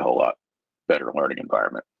just be a whole lot better learning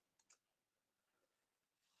environment.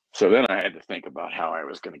 So then I had to think about how I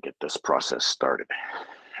was going to get this process started.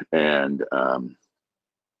 And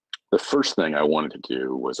the first thing I wanted to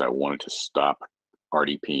do was I wanted to stop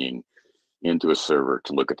RDPing into a server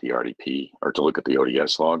to look at the RDP or to look at the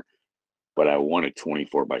ODS log, but I wanted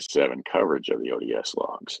 24/7 coverage of the ODS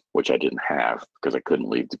logs, which I didn't have because I couldn't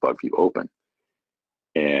leave Debugview open.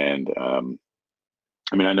 And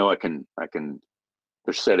I mean, I know I can,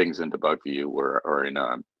 there's settings in Debugview or in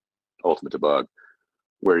Ultimate Debug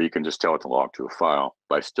where you can just tell it to log to a file,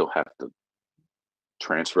 but I still have to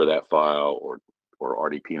transfer that file or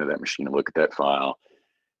RDP into that machine and look at that file.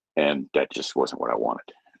 And that just wasn't what I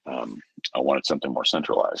wanted. I wanted something more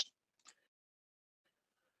centralized.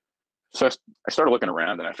 So I started looking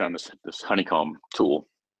around, and I found this honeycomb tool.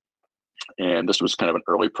 And this was kind of an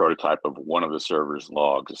early prototype of one of the server's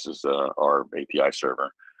logs. This is our API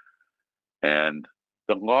server. And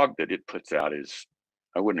the log that it puts out is,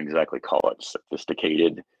 I wouldn't exactly call it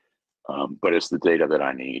sophisticated, but it's the data that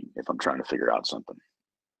I need if I'm trying to figure out something.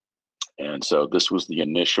 And so this was the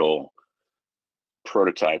initial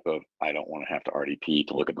prototype of, I don't want to have to RDP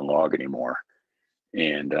to look at the log anymore.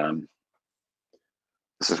 And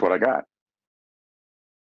this is what I got.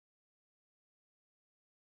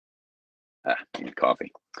 I need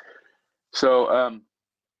coffee. So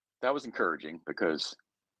that was encouraging, because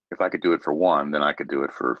if I could do it for one, then I could do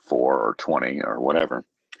it for 4 or 20 or whatever.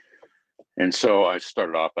 And so I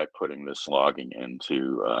started off by putting this logging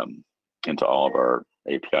into all of our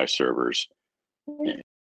API servers.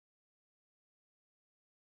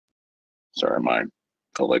 Sorry, my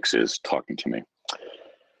Alexa is talking to me.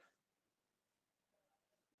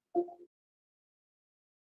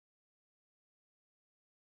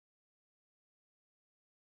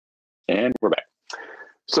 And we're back.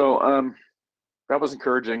 So that was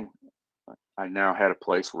encouraging. I now had a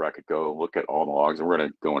place where I could go look at all the logs, and we're going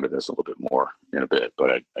to go into this a little bit more in a bit,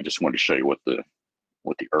 but I just wanted to show you what the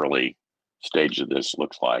early stage of this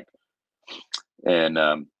looks like. And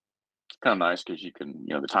it's kind of nice because you can,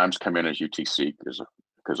 you know, the times come in as UTC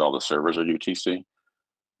because all the servers are UTC,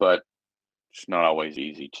 but it's not always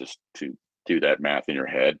easy just to do that math in your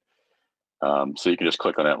head. So you can just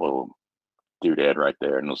click on that little doodad right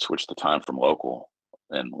there, and it'll switch the time from local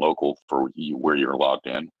for you where you're logged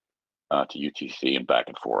in to UTC and back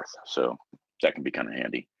and forth. So that can be kind of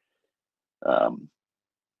handy.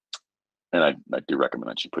 And I do recommend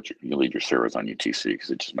that you leave your servers on UTC,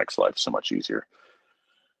 because it just makes life so much easier.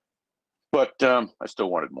 But I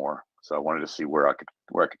still wanted more, so I wanted to see where I could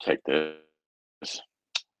take this,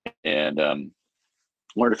 and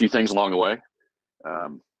learned a few things along the way.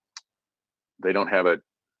 They don't have a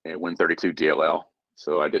Win32 DLL,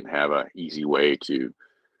 so I didn't have an easy way to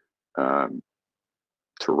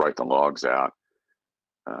write the logs out.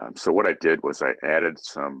 So what I did was I added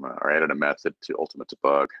a method to Ultimate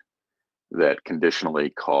Debug that conditionally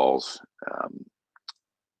calls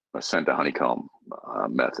a send to honeycomb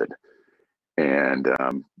method. And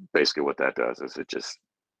basically what that does is it just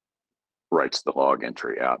writes the log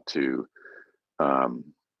entry out to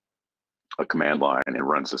a command line and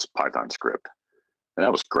runs this Python script. And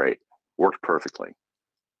that was great, worked perfectly,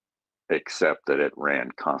 except that it ran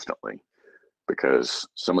constantly, because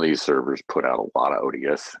some of these servers put out a lot of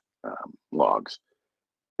ODS logs.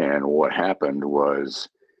 And what happened was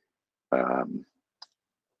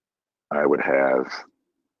I would have,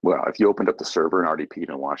 well, if you opened up the server and RDP'd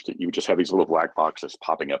and watched it, you would just have these little black boxes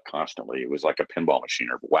popping up constantly. It was like a pinball machine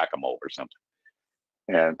or whack-a-mole or something.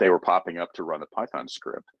 and they were popping up to run the Python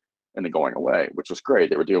script and then going away, which was great.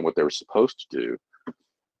 They were doing what they were supposed to do.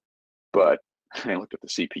 But I looked at the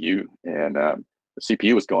CPU, and the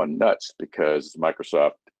CPU was going nuts because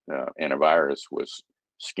Microsoft antivirus was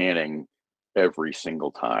scanning every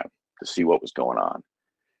single time to see what was going on,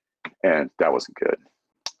 and that wasn't good.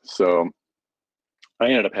 So I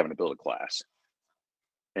ended up having to build a class,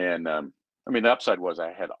 and I mean, the upside was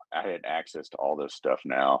I had access to all this stuff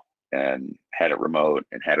now, and had it remote,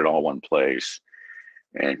 and had it all one place,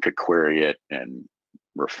 and could query it and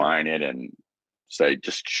refine it, and say,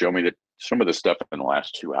 just show me some of the stuff in the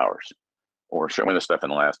last 2 hours, or show me the stuff in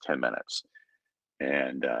the last 10 minutes,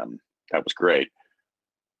 and that was great.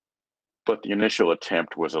 But the initial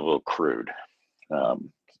attempt was a little crude.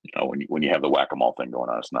 You know, when you have the whack-a-mole thing going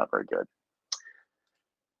on, it's not very good.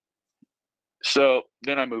 So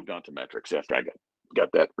then I moved on to metrics after I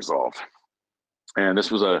got that resolved. And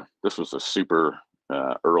this was a super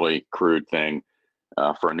early crude thing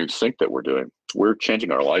for a new sync that we're doing. We're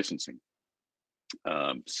changing our licensing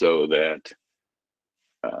so that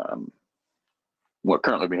what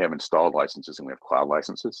currently we have installed licenses, and we have cloud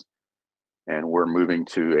licenses, and we're moving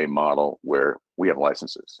to a model where we have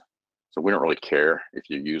licenses. So we don't really care if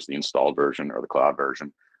you use the installed version or the cloud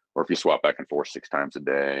version, or if you swap back and forth 6 times a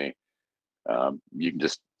day.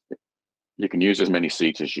 You can use as many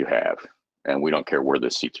seats as you have, and we don't care where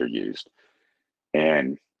the seats are used.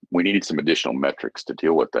 And we needed some additional metrics to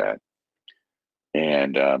deal with that.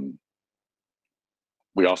 And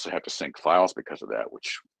we also have to sync files because of that,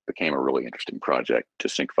 which became a really interesting project, to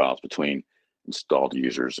sync files between installed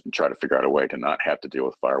users and try to figure out a way to not have to deal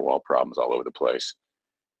with firewall problems all over the place,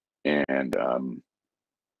 and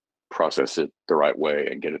process it the right way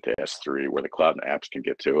and get it to S3 where the cloud and apps can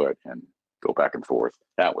get to it and go back and forth.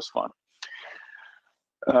 That was fun.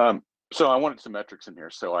 So I wanted some metrics in here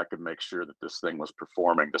so I could make sure that this thing was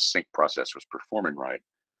performing, the sync process was performing right.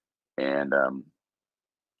 And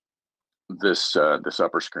this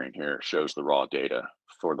upper screen here shows the raw data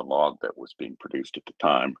for the log that was being produced at the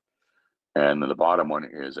time. And then the bottom one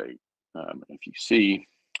is if you see,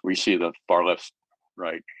 we see the far left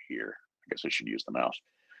right here, I guess I should use the mouse,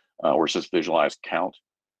 where it says visualize count.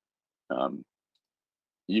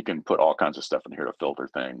 You can put all kinds of stuff in here to filter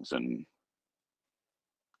things and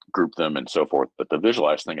group them and so forth. But the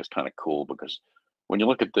visualize thing is kind of cool because when you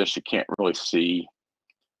look at this, you can't really see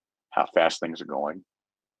how fast things are going.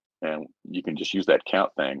 And you can just use that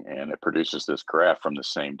count thing, and it produces this graph from the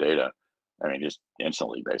same data. I mean, just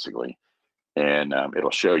instantly, basically. And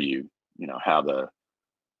it'll show you, how the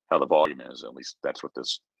volume is. At least that's what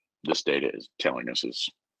this data is telling us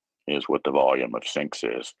is what the volume of syncs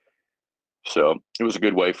is. So it was a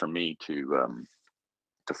good way for me to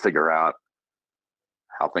figure out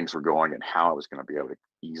how things were going and how I was going to be able to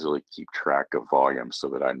easily keep track of volume, so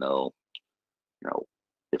that I know,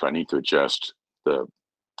 if I need to adjust the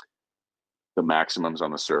maximums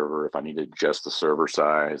on the server, if I need to adjust the server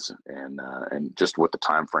size, and just what the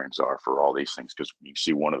time frames are for all these things. Because you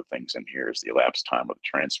see, one of the things in here is the elapsed time of the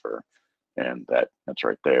transfer, and that's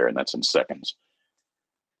right there, and that's in seconds.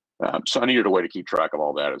 So I needed a way to keep track of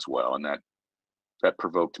all that as well, and that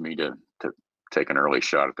provoked me to take an early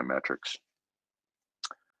shot at the metrics.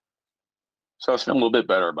 So I was feeling a little bit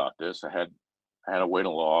better about this. I had a way to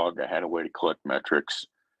log, I had a way to collect metrics,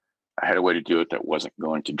 I had a way to do it that wasn't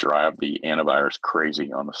going to drive the antivirus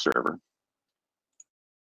crazy on the server.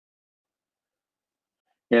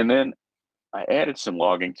 And then I added some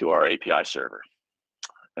logging to our API server.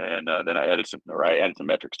 And then I added some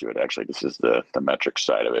metrics to it. Actually, this is the metrics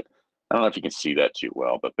side of it. I don't know if you can see that too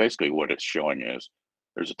well, but basically what it's showing is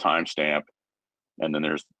there's a timestamp, and then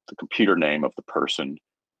there's the computer name of the person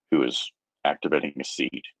who is activating a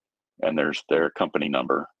seat, and there's their company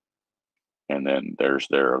number, and then there's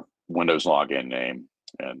their Windows login name.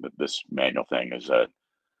 And this manual thing is that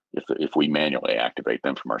if we manually activate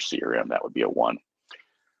them from our CRM, that would be a 1.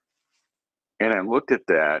 And I looked at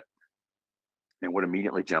that, and what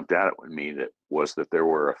immediately jumped out at me was that there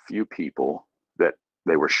were a few people that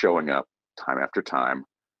they were showing up time after time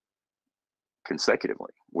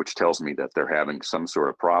consecutively, which tells me that they're having some sort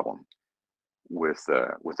of problem with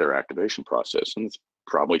their activation process. And it's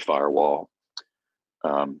probably firewall.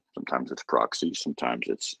 Sometimes it's proxy, sometimes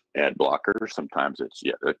it's ad blocker, sometimes it's,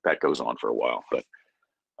 that goes on for a while.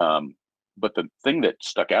 But the thing that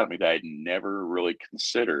stuck out at me that I'd never really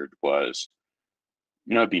considered was,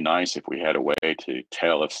 it'd be nice if we had a way to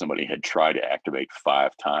tell if somebody had tried to activate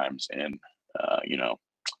 5 times in,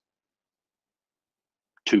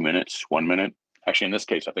 2 minutes, 1 minute. Actually, in this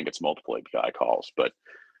case, I think it's multiple API calls, but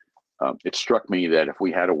it struck me that if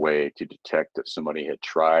we had a way to detect that somebody had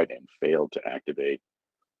tried and failed to activate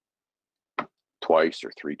twice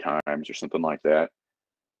or 3 times or something like that,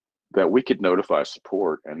 that we could notify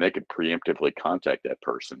support and they could preemptively contact that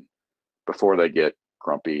person before they get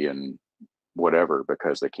grumpy and whatever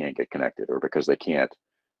because they can't get connected or because they can't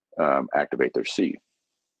activate their C.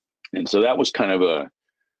 And so that was kind of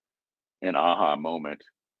an aha moment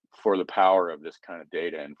for the power of this kind of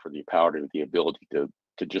data and for the power to the ability to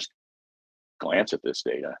just glance at this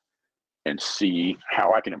data and see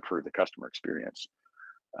how I can improve the customer experience.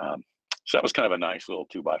 So that was kind of a nice little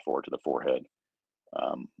 2x4 to the forehead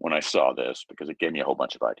when I saw this, because it gave me a whole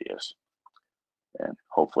bunch of ideas. And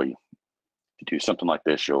hopefully, if you do something like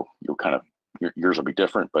this, you'll kind of, yours will be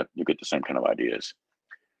different, but you get the same kind of ideas.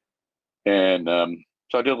 And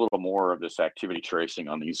so I did a little more of this activity tracing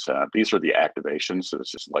on these. These are the activations. So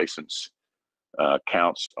it's just license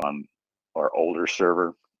counts on our older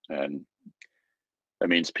server. And that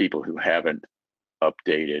means people who haven't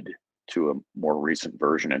updated to a more recent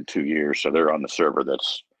version in 2 years. So they're on the server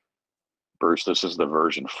that's, Bruce, this is the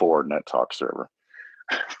version 4 NetTalk server.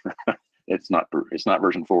 It's not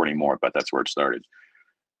version 4 anymore, but that's where it started.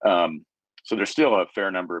 So there's still a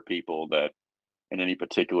fair number of people that in any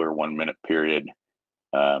particular 1 minute period,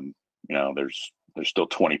 you know, there's still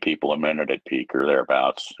 20 people a minute at peak or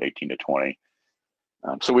thereabouts, 18 to 20.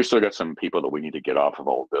 So we still got some people that we need to get off of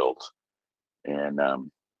old builds. And,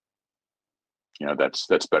 you know, that's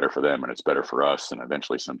better for them and it's better for us. And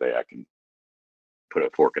eventually someday I can put a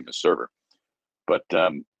fork in the server. But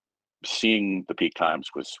seeing the peak times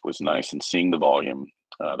was nice, and seeing the volume,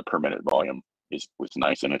 the per minute volume was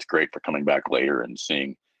nice. And it's great for coming back later and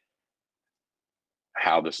seeing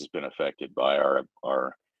how this has been affected by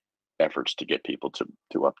our efforts to get people to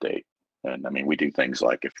update. And I mean, we do things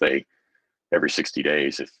like if they, every 60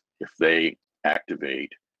 days, if they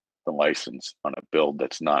activate the license on a build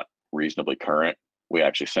that's not reasonably current, we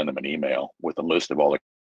actually send them an email with a list of all the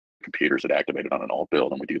computers that activated on an old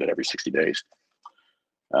build, and we do that every 60 days.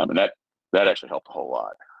 And that actually helped a whole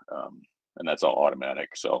lot. And that's all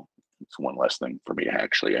automatic, so it's one less thing for me to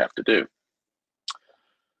actually have to do.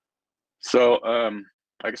 So,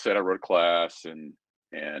 like I said, I wrote a class and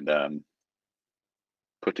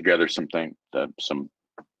put together some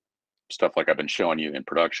stuff like I've been showing you in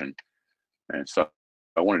production. And so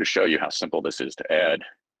I wanted to show you how simple this is to add.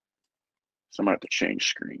 So I'm gonna have to change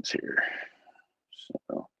screens here.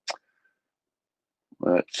 So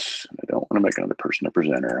I don't want to make another person a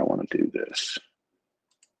presenter. I want to do this.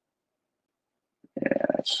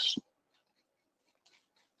 Yes.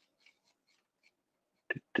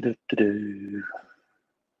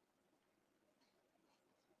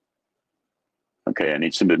 Okay, I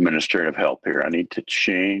need some administrative help here. I need to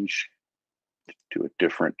change to a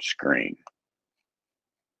different screen.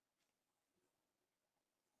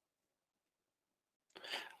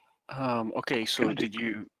 Okay, so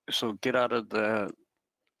so get out of the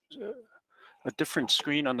a different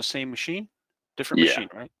screen on the same machine? Different machine,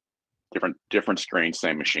 right? Different screen,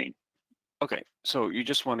 same machine. Okay, so you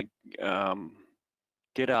just want to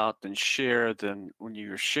get out and share. Then when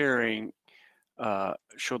you're sharing,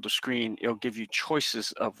 show the screen, it'll give you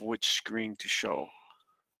choices of which screen to show.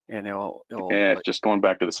 And it'll Yeah, it's just going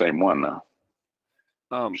back to the same one though,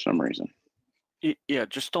 for some reason. Yeah,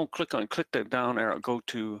 just don't click the down arrow. Go,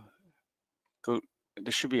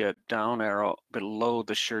 there should be a down arrow below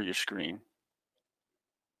the share your screen.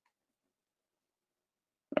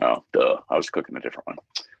 Oh, duh. I was clicking a different one.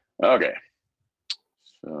 Okay.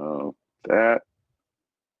 So that.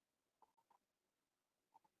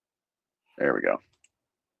 There we go.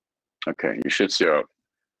 Okay, you should see a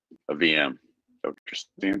VM. So just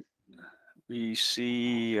We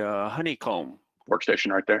see Honeycomb.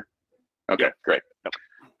 Workstation right there. Okay, yep. Great. Yep.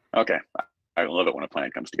 Okay, I love it when a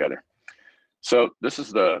plan comes together. So this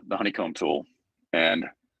is the Honeycomb tool. And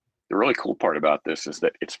the really cool part about this is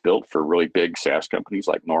that it's built for really big SaaS companies,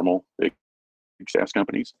 like normal big SaaS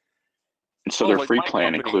companies. And so their like free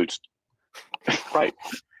plan includes, right.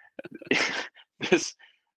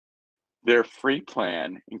 Their free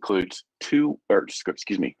plan includes 20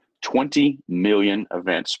 million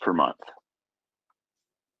events per month.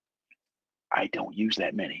 I don't use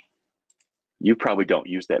that many. You probably don't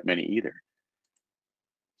use that many either.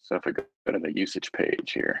 So if I go to the usage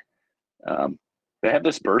page here, they have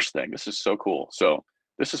this burst thing. This is so cool. So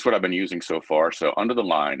this is what I've been using so far. So under the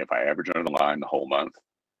line, if I average under the line the whole month,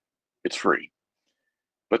 it's free.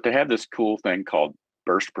 But they have this cool thing called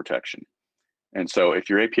burst protection. And so if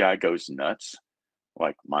your API goes nuts,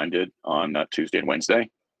 like mine did on Tuesday and Wednesday,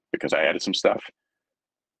 because I added some stuff,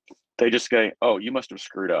 they just say, oh, you must have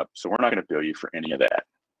screwed up, so we're not going to bill you for any of that.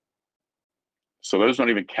 So those don't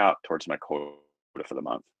even count towards my quota for the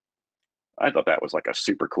month. I thought that was like a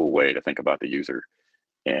super cool way to think about the user,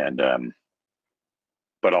 and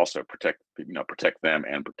but also protect them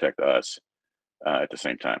and protect us at the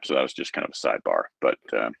same time. So that was just kind of a sidebar. But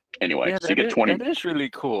anyway, Yeah, so you get 20. That is really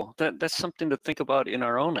cool. That's something to think about in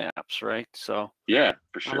our own apps, right? So Yeah,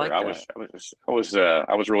 for sure. like I was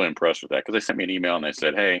really impressed with that, because they sent me an email and they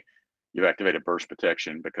said, "Hey, you've activated burst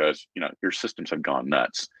protection because your systems have gone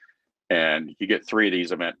nuts, and you get 3 of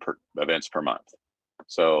these events per month.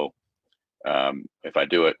 So if I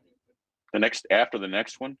do it after the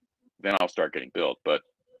next one, then I'll start getting billed. But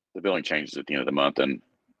the billing changes at the end of the month, and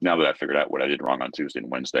now that I figured out what I did wrong on Tuesday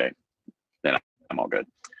and Wednesday, then I'm all good."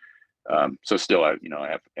 So still,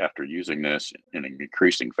 after using this in an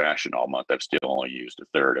increasing fashion all month, I've still only used a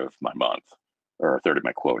third of my month, or a third of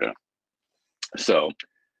my quota. So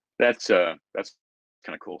that's kind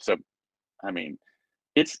of cool. So, I mean,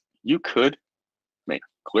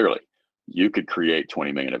 clearly you could create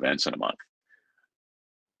 20 million events in a month,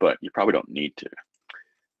 but you probably don't need to.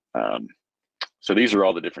 So these are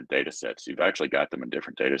all the different data sets. You've actually got them in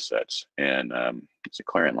different data sets, and it's a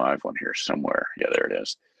ClarionLive one here somewhere. Yeah, there it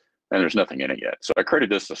is. And there's nothing in it yet. So I created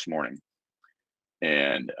this morning,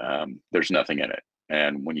 and there's nothing in it.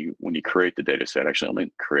 And when you create the data set, actually, let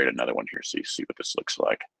me create another one here so you see what this looks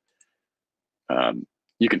like.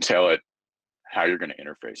 You can tell it how you're going to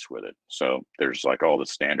interface with it. So there's like all the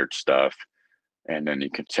standard stuff, and then you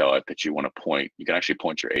can tell it that you want to point. You can actually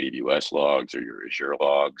point your AWS logs or your Azure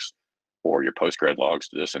logs or your Postgres logs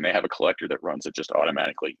to this, and they have a collector that runs it, just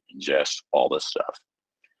automatically ingests all this stuff.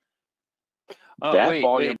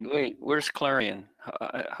 Wait, where's Clarion?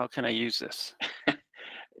 How can I use this?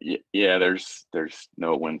 Yeah, there's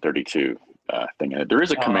no Win32 thing in it. There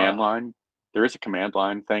is a command line. There is a command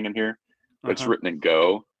line thing in here. It's written in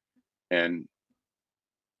Go, and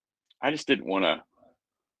I just didn't want to,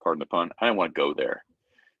 pardon the pun, I didn't want to go there.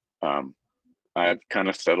 I've kind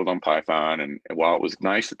of settled on Python, and while it was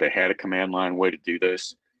nice that they had a command line way to do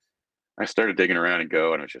this, I started digging around in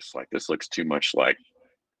Go, and I was just like, this looks too much like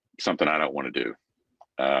something I don't want to do.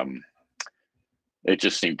 It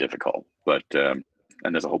just seemed difficult, but and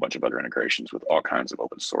there's a whole bunch of other integrations with all kinds of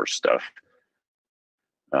open source stuff.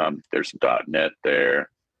 There's .NET there,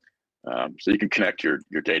 so you can connect your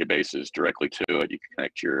databases directly to it. You can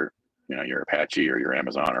connect your Apache or your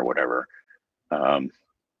Amazon or whatever.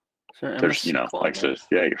 There's like this,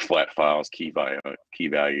 your flat files, key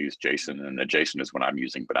values, JSON, and the JSON is what I'm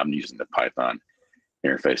using, but I'm using the Python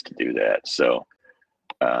interface to do that. So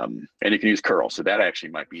and you can use curl. So that actually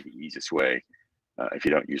might be the easiest way if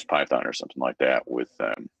you don't use Python or something like that with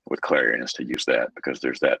Clarion, is to use that, because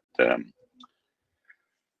there's that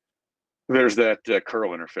curl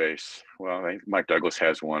interface. Well, I think Mike Douglas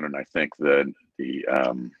has one, and I think the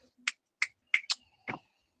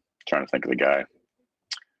trying to think of the guy,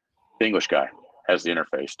 the English guy, has the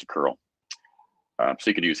interface to curl. So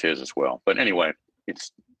you could use his as well. But anyway,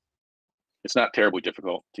 it's not terribly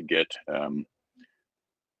difficult to get the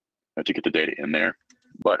data in there,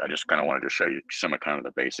 but I just kind of wanted to show you some of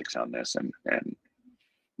the basics on this, and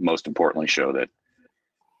most importantly show that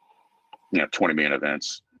 20 million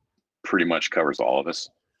events pretty much covers all of us.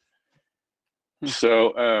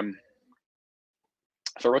 So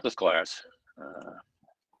so I wrote this class. It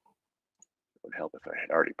would help if I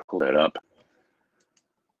had already pulled that up.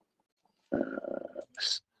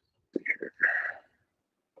 Let's see here.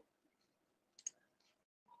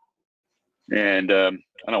 And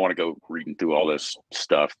I don't want to go reading through all this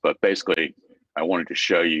stuff, but basically I wanted to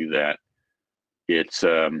show you that it's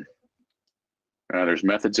there's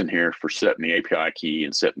methods in here for setting the API key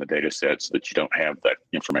and setting the data set so that you don't have that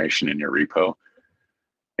information in your repo.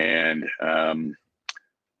 And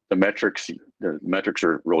the metrics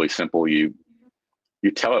are really simple. You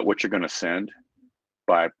tell it what you're going to send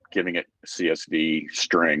by giving it a CSV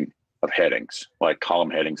string of headings, like column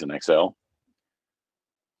headings in Excel.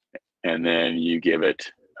 And then you give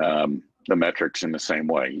it the metrics in the same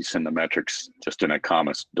way. You send the metrics just in a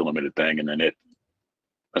comma delimited thing, and then it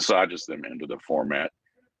massages them into the format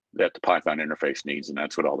that the Python interface needs, and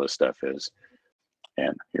that's what all this stuff is.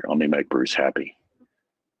 And here, let me make Bruce happy.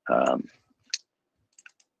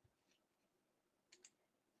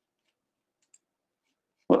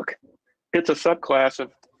 Look, it's a subclass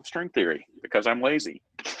of string theory because I'm lazy.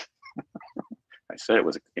 I said it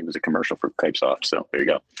was a commercial for Capesoft, so there you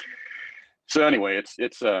go. So anyway,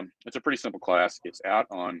 it's a pretty simple class. It's out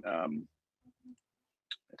on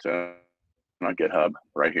on GitHub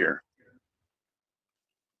right here.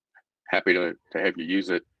 Happy to have you use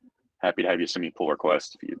it. Happy to have you send me pull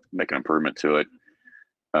requests if you make an improvement to it.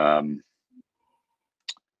 I'm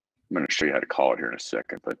going to show you how to call it here in a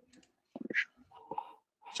second, but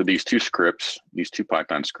So these two scripts, these two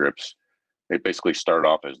Python scripts, they basically start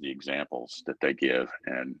off as the examples that they give,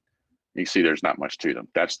 and you see there's not much to them.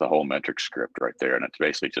 That's the whole metric script right there, and it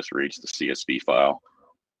basically just reads the CSV file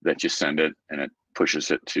that you send it, and it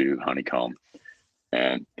pushes it to Honeycomb.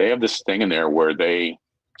 And they have this thing in there where they've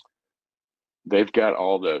got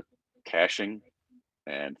all the caching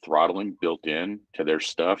and throttling built in to their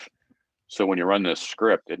stuff. So when you run this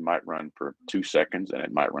script, it might run for 2 seconds and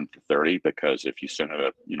it might run for 30, because if you send it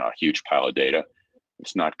a a huge pile of data,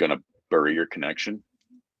 it's not going to bury your connection.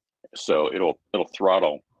 So it'll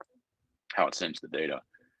throttle how it sends the data,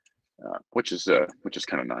 which is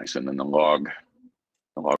kind of nice. And then the log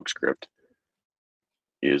script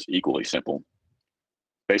is equally simple,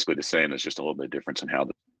 basically the same. It's just a little bit difference in how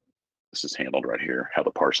this is handled right here, how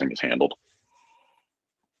the parsing is handled.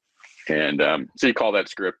 And so you call that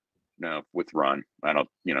script with run. I don't,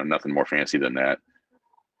 nothing more fancy than that.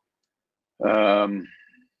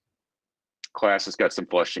 Class has got some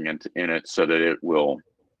flushing in it so that it will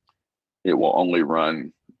only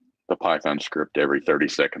run the Python script every 30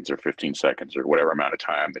 seconds or 15 seconds or whatever amount of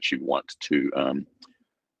time that you want to,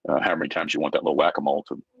 how many times you want that little whack-a-mole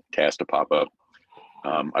task to pop up.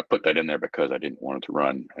 I put that in there because I didn't want it to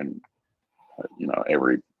run, and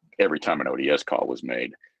every time an ODS call was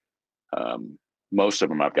made. Most of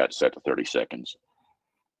them I've got set to 30 seconds.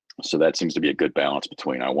 So that seems to be a good balance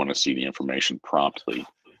between I want to see the information promptly,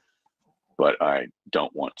 but I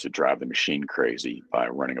don't want to drive the machine crazy by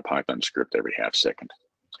running a Python script every half second.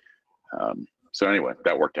 So anyway,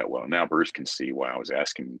 that worked out well. Now Bruce can see why I was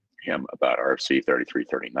asking him about RFC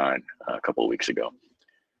 3339 a couple of weeks ago,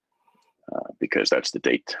 because that's the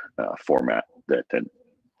date format that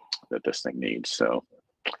this thing needs. So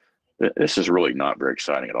this is really not very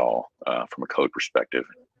exciting at all from a code perspective.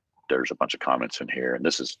 There's a bunch of comments in here, and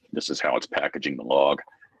this is how it's packaging the log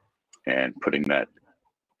and putting that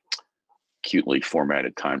cutely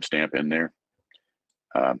formatted timestamp in there.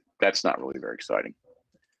 That's not really very exciting.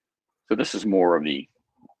 So this is more of the,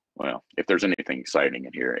 well, if there's anything exciting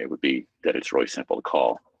in here, it would be that it's really simple to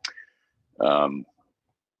call.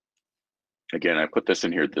 Again, I put this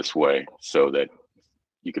in here this way so that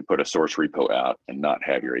you can put a source repo out and not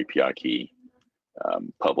have your API key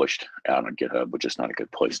published out on GitHub, which is not a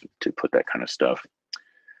good place to put that kind of stuff.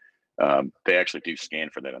 They actually do scan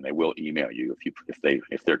for that, and they will email you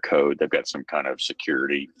if their code, they've got some kind of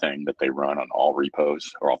security thing that they run on all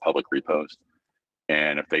repos or all public repos.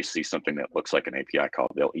 And if they see something that looks like an API call,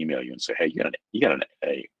 they'll email you and say, hey, you got an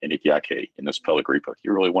API key in this public repo. Do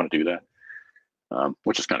you really want to do that?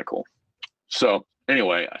 Which is kind of cool. So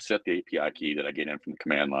anyway, I set the API key that I get in from the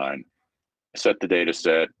command line. I set the data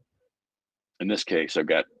set. In this case, I've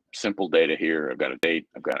got simple data here. I've got a date,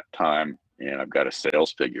 I've got a time, and I've got a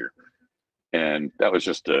sales figure. And that was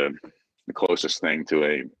just the closest thing to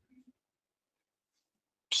a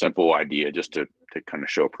simple idea, just to kind of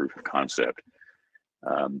show proof of concept.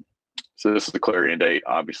 So this is the Clarion date,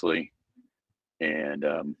 obviously. And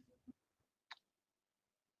I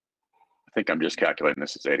think I'm just calculating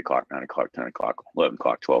this is 8 o'clock, 9 o'clock, 10 o'clock, 11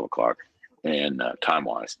 o'clock, 12 o'clock, and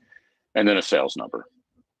time-wise, and then a sales number.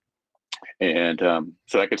 And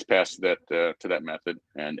so that gets passed to that method,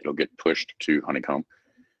 and it'll get pushed to Honeycomb.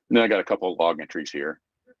 And then I got a couple of log entries here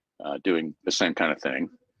doing the same kind of thing.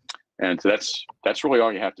 And so that's really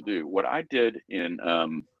all you have to do. What I did in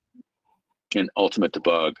Ultimate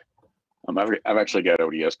Debug, I've actually got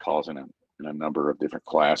ODS calls in a number of different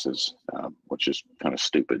classes, which is kind of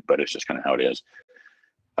stupid, but it's just kind of how it is.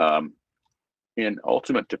 In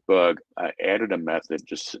Ultimate Debug, I added a method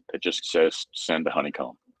that just says send to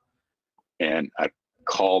Honeycomb. And I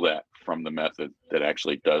call that from the method that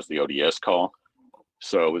actually does the ODS call.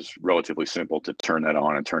 So it was relatively simple to turn that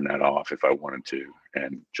on and turn that off if I wanted to,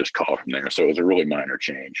 and just call from there. So it was a really minor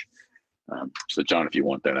change. So John, if you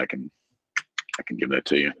want that, I can give that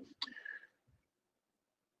to you.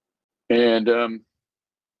 And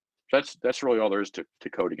that's really all there is to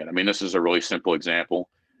coding it. I mean, this is a really simple example,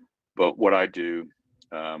 but what I do,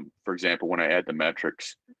 for example, when I add the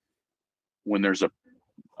metrics, when there's a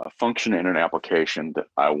function in an application that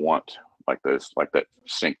I want, like that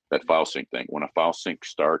sync, that file sync thing, when a file sync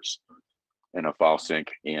starts and a file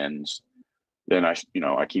sync ends, then I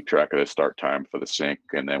keep track of the start time for the sync,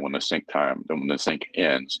 and then when the sync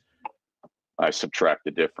ends, I subtract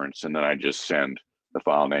the difference, and then I just send the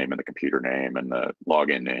file name and the computer name and the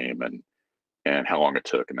login name and how long it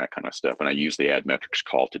took and that kind of stuff. And I use the add metrics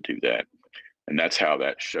call to do that. And that's how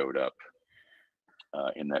that showed up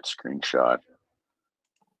in that screenshot.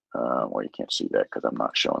 Well, you can't see that because I'm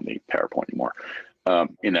not showing the PowerPoint anymore.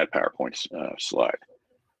 In that PowerPoint slide.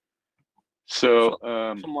 So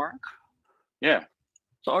Mark? Yeah.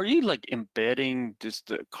 So are you like embedding just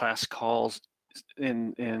the class calls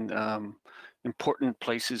in important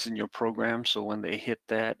places in your program, so when they hit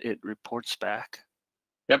that, it reports back?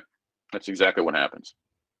 Yep, that's exactly what happens.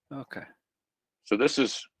 Okay. So this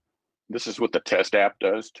is what the test app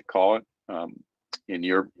does to call it. In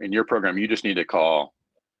your program, you just need to call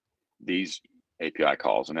these API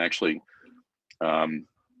calls, and actually,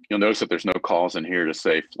 you'll notice that there's no calls in here to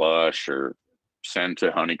say flush or send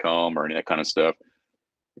to honeycomb or any of that kind of stuff.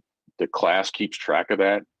 The class keeps track of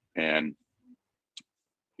that, and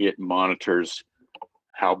it monitors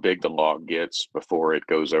how big the log gets before it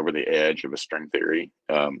goes over the edge of a string theory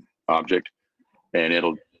object, and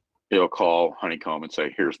it'll call honeycomb and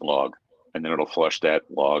say, here's the log, and then it'll flush that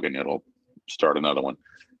log and it'll start another one.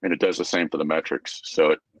 And it does the same for the metrics.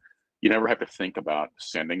 So you never have to think about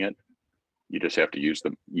sending it. You just have to use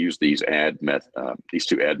these these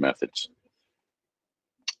two add methods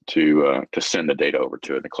to send the data over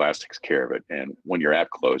to it. The class takes care of it. And when your app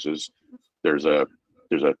closes, there's a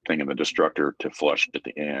thing in the destructor to flush at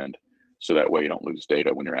the end, so that way you don't lose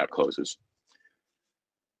data when your app closes.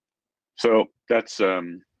 So that's I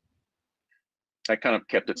kind of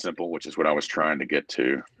kept it simple, which is what I was trying to get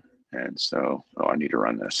to. And so, I need to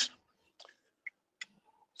run this.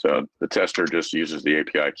 So the tester just uses the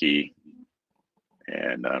API key,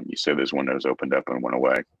 and you say this windows opened up and went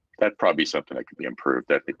away. That'd probably be something that could be improved.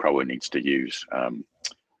 That it probably needs to use.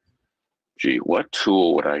 Gee, what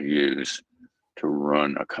tool would I use to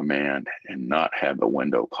run a command and not have the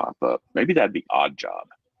window pop up? Maybe that'd be odd job.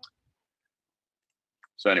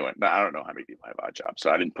 So anyway, I don't know how many people have odd job,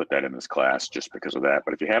 so I didn't put that in this class just because of that.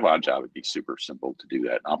 But if you have odd job, it'd be super simple to do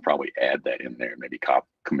that. And I'll probably add that in there, maybe comment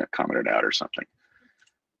it out or something.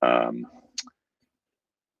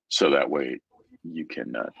 So that way you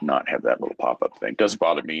can not have that little pop-up thing. It doesn't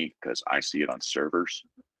bother me because I see it on servers,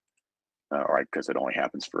 right? Because it only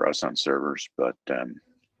happens for us on servers, but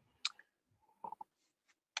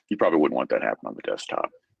you probably wouldn't want that to happen on the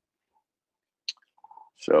desktop.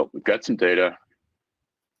 So we've got some data.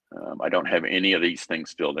 I don't have any of these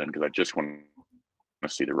things filled in because I just want to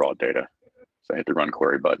see the raw data. So I hit the run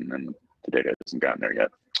query button and the data hasn't gotten there yet.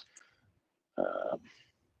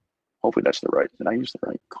 Hopefully that's the right, did I use the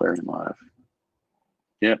right ClarionLive?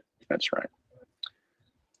 Yep, that's right.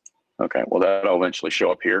 Okay, well that'll eventually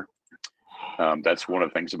show up here. That's one of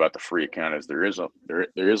the things about the free account is there is a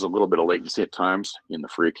little bit of latency at times in the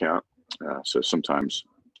free account. So sometimes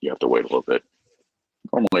you have to wait a little bit.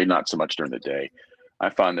 Normally not so much during the day. I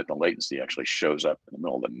find that the latency actually shows up in the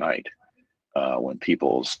middle of the night when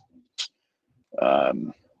people's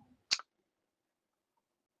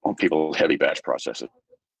heavy batch processes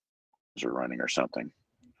are running or something.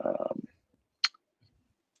 So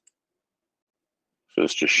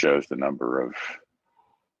this just shows the number of,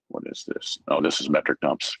 what is this? Oh, this is metric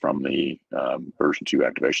dumps from the version 2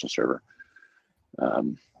 activation server.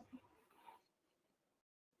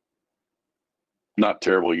 Not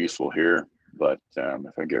terribly useful here, but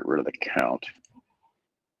if I get rid of the count,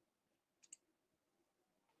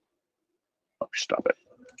 oh, stop it.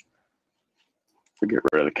 If I get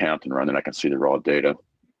rid of the count and run, then I can see the raw data,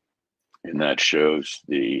 and that shows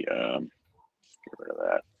the get rid of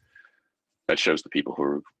that. That shows the people who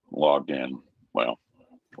are logged in, well,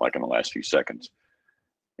 like in the last few seconds,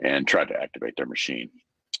 and tried to activate their machine.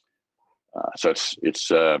 So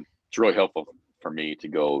it's really helpful for me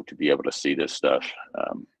to be able to see this stuff,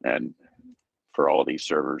 and for all of these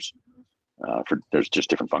servers, there's just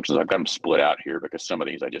different functions. I've got them split out here because some of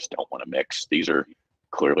these I just don't want to mix. These are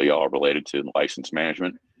clearly all related to license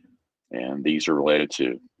management, and these are related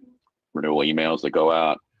to renewal emails that go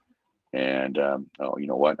out. And oh, you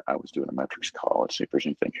know what? I was doing a metrics call. Let's see if there's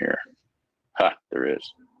anything here. Ha, there is.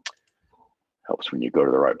 Helps when you go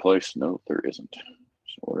to the right place. No, there isn't.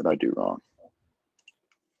 So what did I do wrong?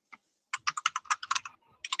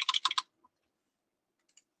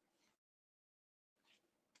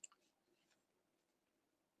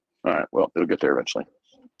 All right, well, it'll get there eventually.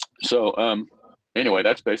 So anyway,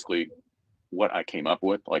 that's basically what I came up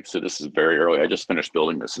with. Like I said, this is very early. I just finished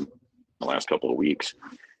building this in the last couple of weeks.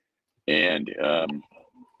 And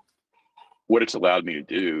what it's allowed me to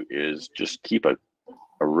do is just keep a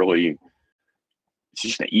really, it's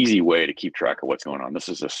just an easy way to keep track of what's going on. This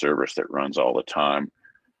is a service that runs all the time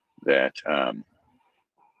that, and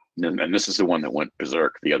this is the one that went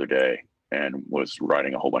berserk the other day and was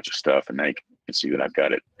writing a whole bunch of stuff. And now you can see that I've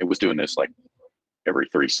got it. It was doing this like every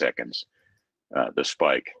 3 seconds, the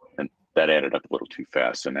spike, and that added up a little too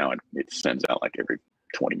fast. So now it sends out like every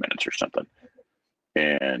 20 minutes or something.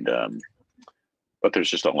 And, but there's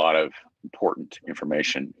just a lot of important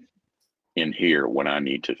information in here when I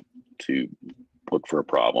need to look for a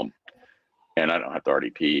problem. And I don't have to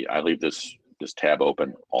RDP. I leave this tab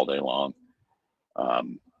open all day long. I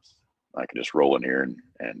can just roll in here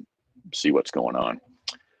and see what's going on.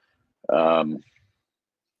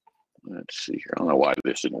 Let's see here. I don't know why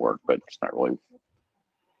this didn't work, but it's not really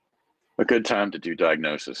a good time to do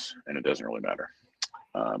diagnosis, and it doesn't really matter.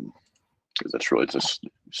 Because that's really just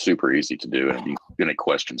super easy to do. And if you have any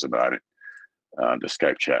questions about it, the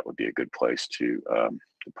Skype chat would be a good place to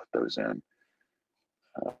put those in.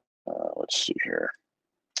 Let's see here.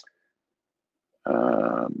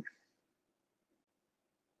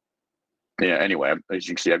 Yeah, anyway, as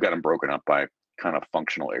you can see, I've got them broken up by kind of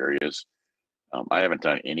functional areas. I haven't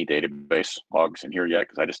done any database logs in here yet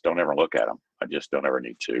because I just don't ever look at them. I just don't ever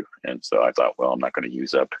need to. And so I thought, well, I'm not going to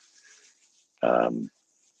use up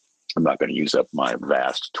my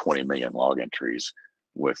vast 20 million log entries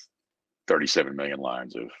with 37 million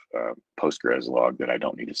lines of Postgres log that I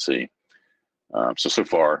don't need to see. So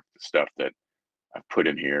far, the stuff that I've put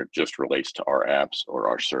in here just relates to our apps or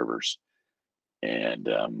our servers. And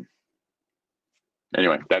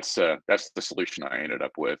anyway, that's the solution I ended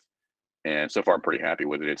up with. And so far, I'm pretty happy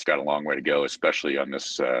with it. It's got a long way to go, especially on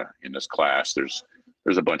this in this class. There's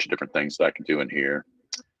a bunch of different things that I can do in here,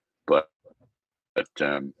 but it's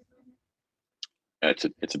a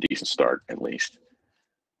decent start at least.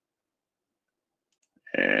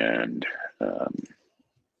 And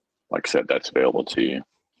like I said, that's available to you.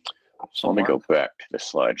 So let me go back to the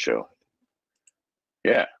slideshow.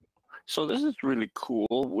 Yeah. So this is really cool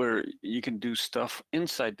where you can do stuff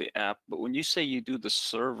inside the app, but when you say you do the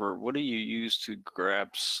server, what do you use to grab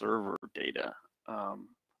server data?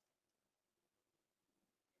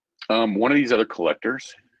 One of these other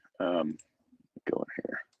collectors, go in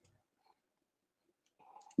here.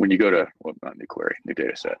 When you go to, well, not new query, new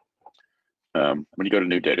data set. When you go to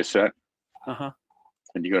new data set,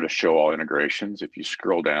 and you go to show all integrations, if you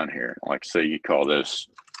scroll down here, like say you call this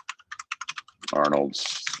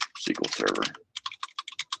Arnold's SQL Server,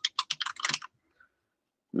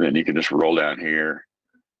 then you can just roll down here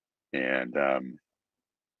and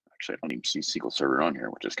actually I don't even see SQL Server on here,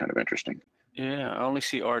 which is kind of interesting. Yeah, I only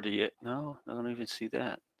see RD. No, I don't even see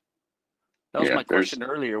that. That was my question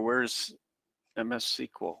earlier. Where's MS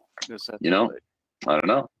SQL? You know, I don't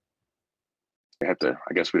know. I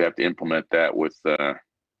guess we'd have to implement that with I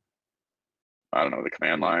don't know, the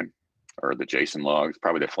command line or the JSON logs.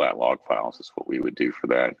 Probably the flat log files is what we would do for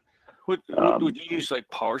that. Would you use like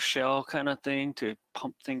PowerShell kind of thing to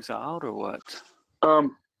pump things out, or what?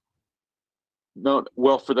 No,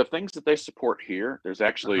 well, for the things that they support here, there's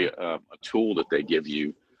actually a tool that they give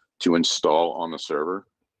you to install on the server.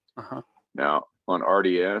 Now on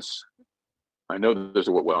RDS, I know that there's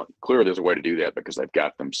clearly there's a way to do that because I've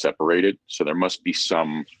got them separated. So there must be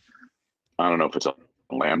some, I don't know if it's a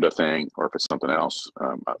Lambda thing or if it's something else.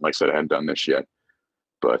 Like I said, I hadn't done this yet,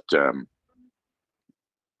 but there's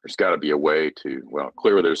got to be a way to, well,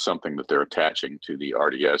 clearly there's something that they're attaching to the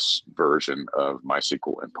RDS version of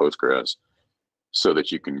MySQL and Postgres so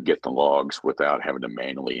that you can get the logs without having to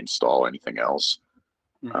manually install anything else.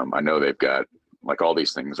 I know they've got, like all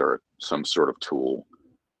these things are some sort of tool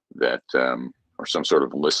that, or some sort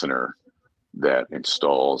of listener that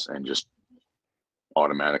installs and just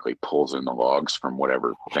automatically pulls in the logs from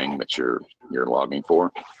whatever thing that you're logging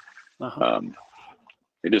for.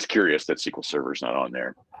 It is curious that SQL Server is not on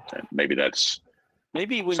there. And maybe that's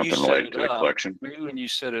when you something set related it to the up, collection. Maybe when you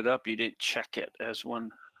set it up, you didn't check it as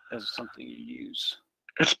something you use.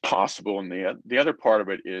 It's possible. And the other part of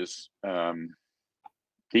it is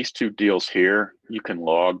these two deals here, you can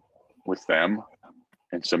log with them.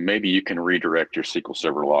 And so maybe you can redirect your SQL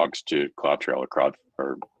Server logs to CloudTrail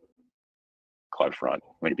or CloudFront,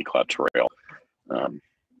 maybe CloudTrail.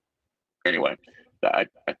 Anyway, I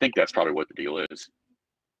think that's probably what the deal is.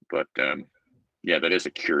 But yeah, that is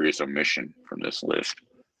a curious omission from this list.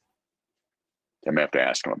 I may have to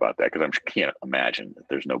ask them about that because I can't imagine that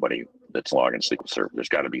there's nobody that's logging SQL Server. There's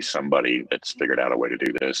got to be somebody that's figured out a way to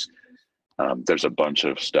do this. There's a bunch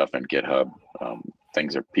of stuff in GitHub,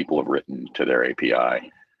 things that people have written to their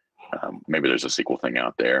API. Maybe there's a SQL thing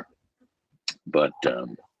out there, but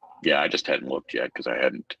yeah, I just hadn't looked yet because I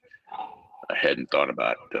hadn't thought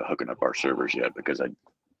about hooking up our servers yet because I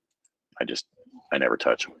never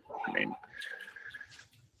touch them. I mean,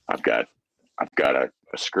 I've got a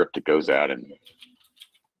script that goes out and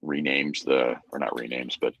renames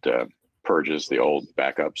purges the old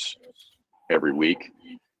backups every week,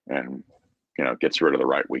 and gets rid of the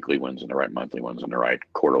right weekly ones and the right monthly ones and the right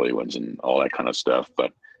quarterly ones and all that kind of stuff.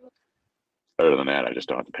 But other than that, I just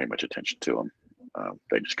don't have to pay much attention to them.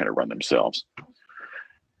 They just kind of run themselves.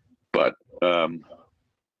 But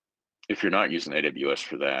if you're not using AWS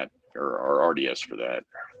for that, or RDS for that,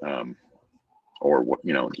 or what,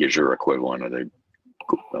 you know, Azure equivalent or the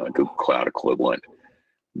Google Cloud equivalent,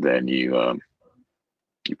 then you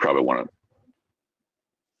probably want to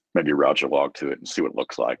maybe route your log to it and see what it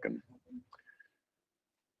looks like. And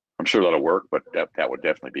I'm sure that'll work, but that would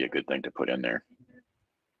definitely be a good thing to put in there.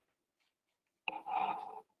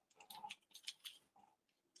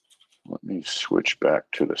 Let me switch back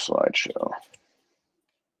to the slideshow.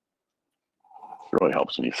 It really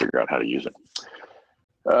helps when you figure out how to use it.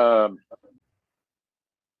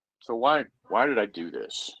 So why did I do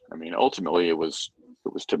this? I mean, ultimately it was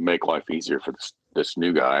to make life easier for this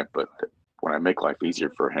new guy, but when I make life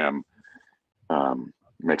easier for him, it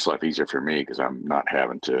makes life easier for me because I'm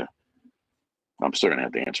still gonna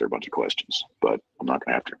have to answer a bunch of questions, but I'm not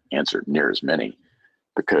gonna have to answer near as many,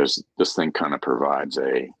 because this thing kind of provides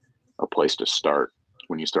a place to start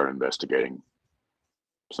when you start investigating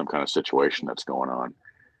some kind of situation that's going on.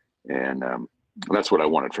 And that's what I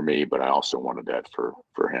wanted for me, but I also wanted that for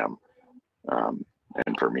him.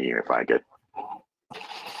 And for me, if I get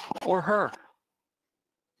Or her.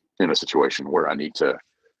 in a situation where I need to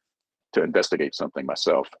investigate something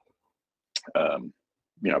myself, you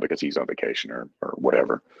know, because he's on vacation or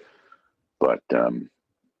whatever. But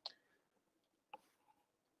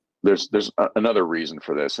there's another reason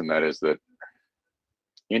for this, and that is that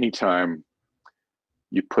anytime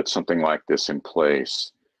you put something like this in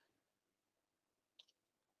place,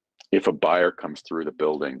 if a buyer comes through the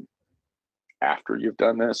building after you've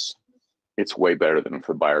done this, it's way better than if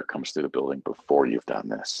a buyer comes through the building before you've done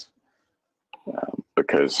this,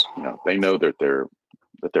 because, you know, they know that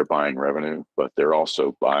they're buying revenue, but they're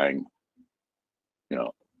also buying, you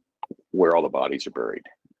know, where all the bodies are buried,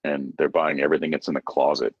 and they're buying everything that's in the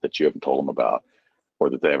closet that you haven't told them about or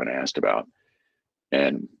that they haven't asked about.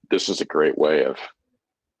 And this is a great way of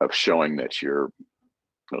showing that you're,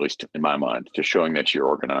 at least in my mind, just showing that you're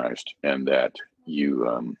organized and that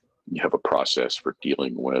you have a process for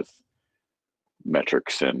dealing with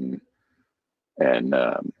metrics and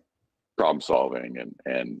problem solving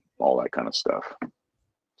and all that kind of stuff.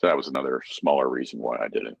 So that was another smaller reason why I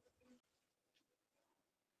did it.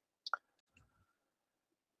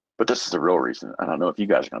 But this is the real reason. I don't know if you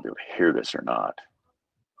guys are going to be able to hear this or not.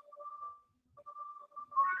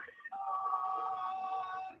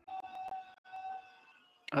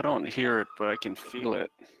 I don't hear it, but I can feel it.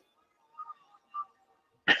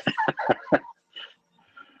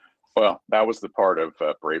 Well, that was the part of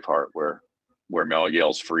Braveheart where Mel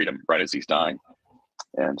yells freedom right as he's dying.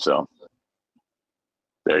 And so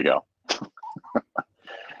there you go.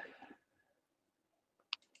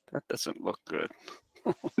 That doesn't look good.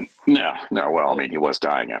 No, well, I mean, he was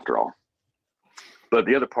dying after all. But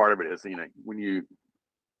the other part of it is, you know, when you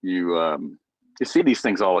see these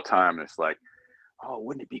things all the time, and it's like, oh,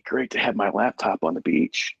 wouldn't it be great to have my laptop on the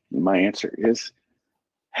beach? And my answer is,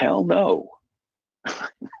 hell no.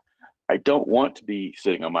 I don't want to be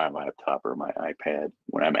sitting on my laptop or my iPad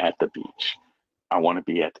when I'm at the beach. I want to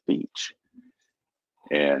be at the beach.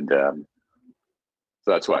 And so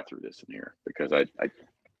that's why I threw this in here, because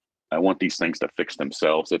I want these things to fix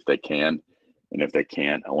themselves if they can. And if they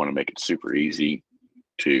can't, I want to make it super easy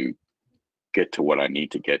to get to what I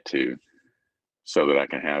need to get to so that I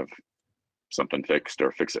can have something fixed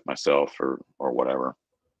or fix it myself or whatever.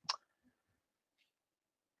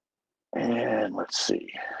 And let's see.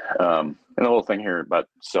 And a little thing here about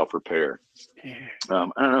self-repair. I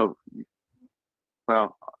don't know.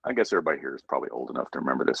 Well, I guess everybody here is probably old enough to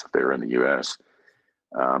remember this if they're in the US.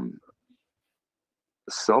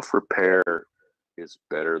 Self-repair is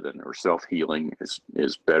better than, or self-healing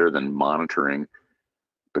is better than monitoring,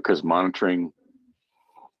 because monitoring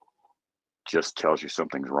just tells you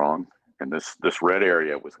something's wrong. And this red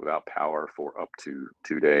area was without power for up to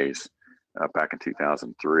 2 days back in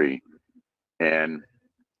 2003. And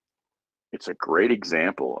it's a great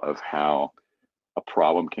example of how a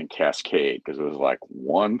problem can cascade, because it was like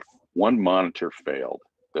one monitor failed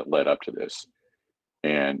that led up to this.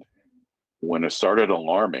 And when it started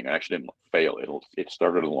alarming, I actually didn't fail, it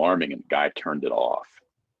started alarming and the guy turned it off.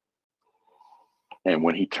 And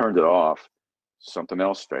when he turned it off, something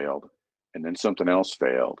else failed, and then something else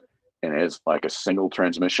failed. And as like a single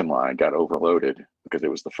transmission line got overloaded because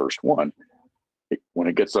it was the first one. When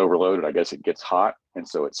it gets overloaded, I guess it gets hot, and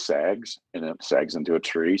so it sags, and then it sags into a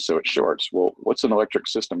tree, so it shorts. Well, what's an electric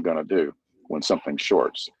system going to do when something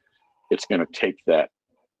shorts? It's going to take that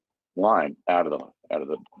line out of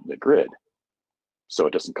the grid, so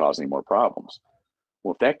it doesn't cause any more problems.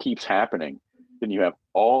 Well, if that keeps happening, then you have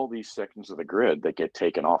all these sections of the grid that get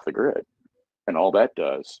taken off the grid, and all that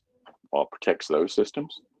does, well, it protects those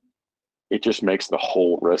systems, it just makes the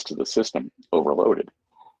whole rest of the system overloaded.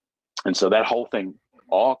 And so that whole thing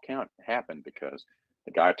all happened because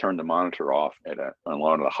the guy turned the monitor off on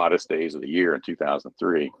one of the hottest days of the year in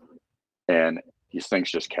 2003, and these things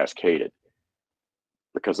just cascaded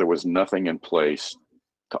because there was nothing in place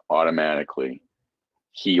to automatically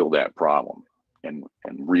heal that problem and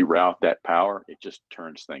reroute that power. It just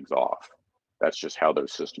turns things off. That's just how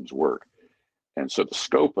those systems work. And so the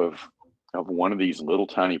scope of one of these little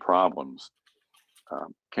tiny problems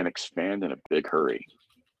can expand in a big hurry.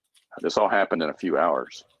 This all happened in a few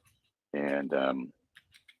hours, and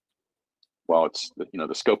while it's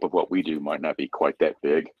the scope of what we do might not be quite that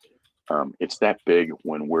big, it's that big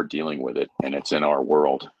when we're dealing with it, and it's in our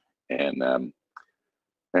world. And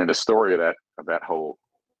the story of that whole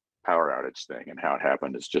power outage thing and how it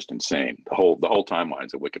happened is just insane. The whole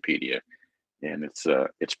timeline's at Wikipedia, and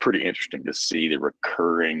it's pretty interesting to see the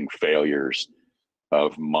recurring failures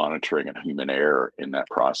of monitoring and human error in that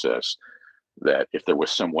process. That if there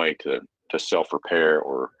was some way to self-repair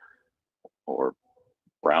or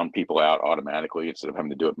brown people out automatically instead of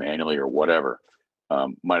having to do it manually or whatever,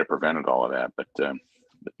 might have prevented all of that. But the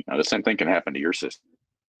same thing can happen to your systems.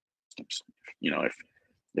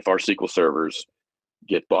 If our SQL servers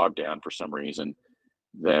get bogged down for some reason,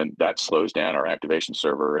 then that slows down our activation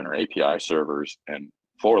server and our API servers, and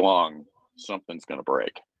before long, something's going to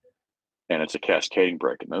break. And it's a cascading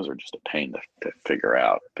break, and those are just a pain to figure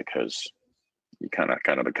out because you kind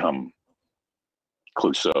of become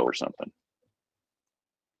Clouseau or something.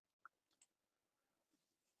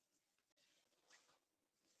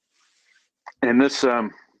 And this,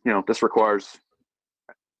 this requires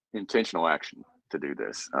intentional action to do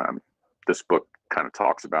this. This book kind of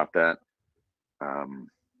talks about that. Don't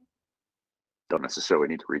necessarily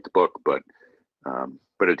need to read the book, but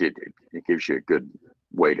it gives you a good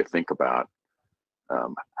way to think about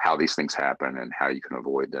how these things happen and how you can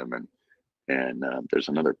avoid them. And there's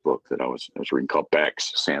another book that I was reading called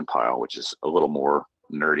Beck's Sandpile, which is a little more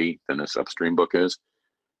nerdy than this upstream book is.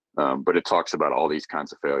 But it talks about all these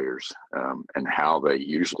kinds of failures and how they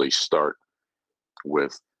usually start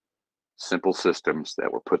with simple systems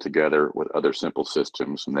that were put together with other simple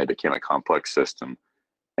systems, and they became a complex system,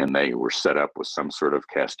 and they were set up with some sort of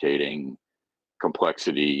cascading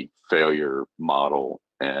complexity failure model.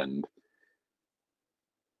 And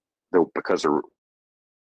because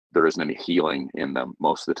there isn't any healing in them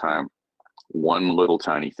most of the time, one little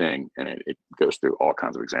tiny thing, and it goes through all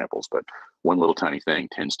kinds of examples, but one little tiny thing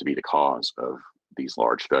tends to be the cause of these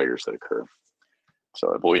large failures that occur. So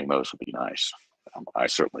avoiding those would be nice. I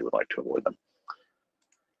certainly would like to avoid them.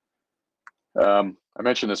 I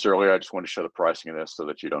mentioned this earlier. I just want to show the pricing of this so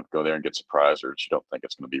that you don't go there and get surprised, or that you don't think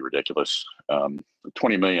it's going to be ridiculous.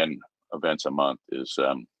 20 million events a month is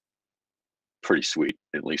pretty sweet,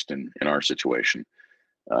 at least in our situation.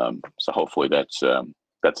 So hopefully that's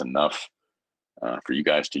enough for you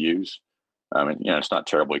guys to use. I mean, it's not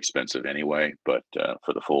terribly expensive anyway, but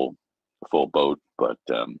for the full boat. But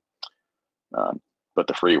the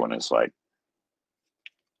free one is like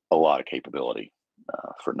a lot of capability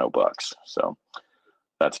for no bucks. So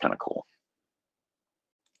that's kind of cool.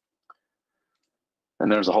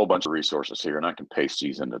 And there's a whole bunch of resources here, and I can paste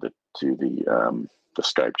these into the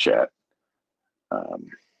Skype chat.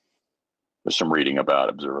 There's some reading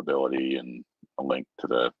about observability and a link to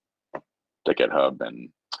the GitHub and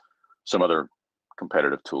some other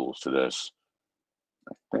competitive tools to this.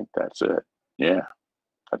 I think that's it. Yeah,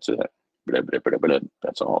 that's it.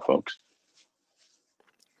 That's all, folks.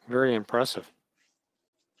 Very impressive.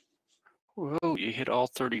 Whoa, you hit all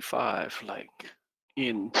 35 like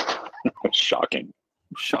in shocking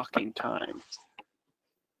time.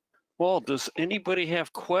 Well, does anybody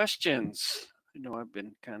have questions? I know I've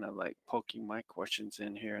been kind of like poking my questions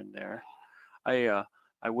in here and there. I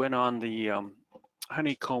went on the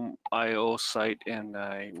Honeycomb.io site, and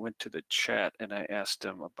I went to the chat and I asked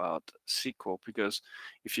them about SQL, because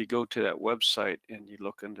if you go to that website and you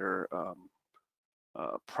look under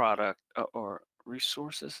product or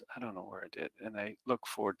resources, I don't know where I did, and I look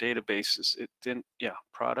for databases. It didn't,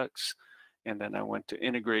 products, and then I went to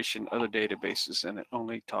integration, other databases, and it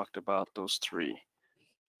only talked about those three.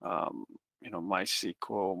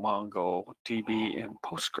 MySQL, MongoDB, and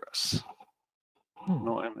Postgres.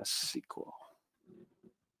 No MS SQL.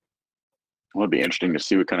 Well, it'd be interesting to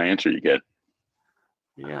see what kind of answer you get.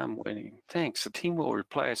 Yeah, I'm waiting. Thanks. The team will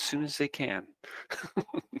reply as soon as they can.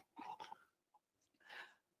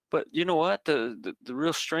 But you know what? The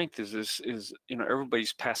real strength is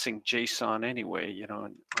everybody's passing JSON anyway, and all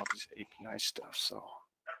this API stuff. So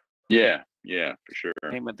yeah, for sure.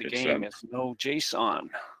 The name of the game is no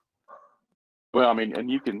JSON. Well, I mean, and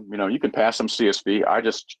you can pass some CSV. I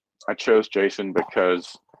chose JSON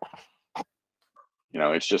because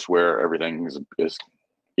it's just where everything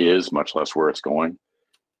is much less where it's going,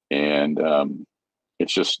 and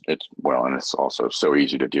it's also so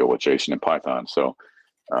easy to deal with JSON and Python. So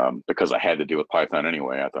because I had to deal with Python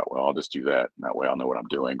anyway, I thought, well, I'll just do that, and that way I'll know what I'm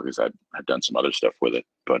doing because I've done some other stuff with it.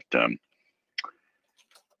 But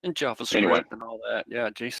and JavaScript anyway. and all that, yeah,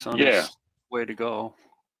 JSON Yeah. is the way to go.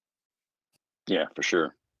 Yeah, for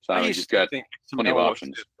sure. So I you've used got to think plenty of XML was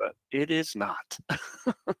options. good, but it is not,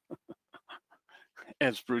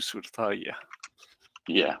 as Bruce would tell you.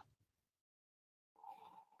 Yeah.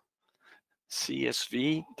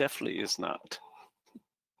 CSV definitely is not.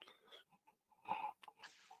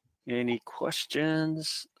 Any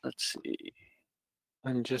questions? Let's see.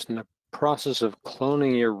 I'm just in the process of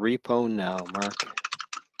cloning your repo now, Mark.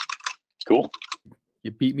 Cool.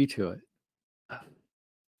 You beat me to it.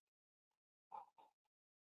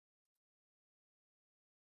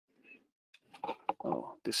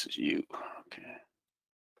 Oh, this is you. Okay.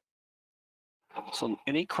 So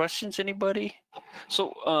any questions, anybody?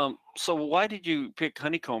 So so why did you pick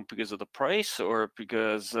Honeycomb? Because of the price or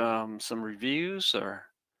because some reviews or?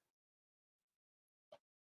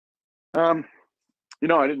 I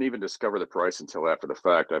didn't even discover the price until after the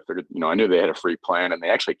fact. I figured, I knew they had a free plan, and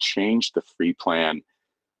they actually changed the free plan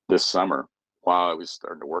this summer while I was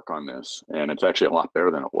starting to work on this, and it's actually a lot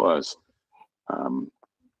better than it was.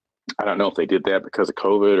 I don't know if they did that because of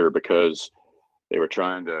COVID or because they were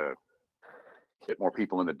trying to get more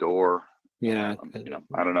people in the door. Yeah, I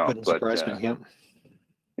don't know, wouldn't but surprise me. Yeah.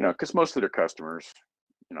 because most of their customers,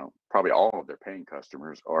 probably all of their paying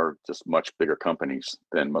customers are just much bigger companies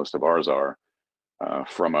than most of ours are.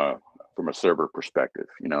 From a server perspective,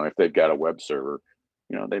 if they've got a web server,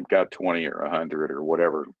 they've got 20 or 100 or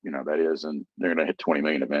whatever that is, and they're going to hit 20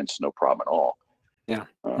 million events, no problem at all. Yeah.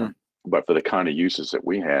 But for the kind of uses that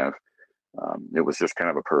we have, it was just kind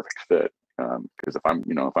of a perfect fit. Because if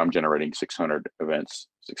I'm generating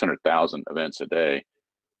 600,000 events a day,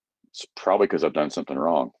 it's probably because I've done something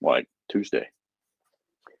wrong, like Tuesday.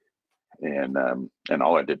 And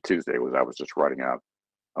all I did Tuesday was I was just writing out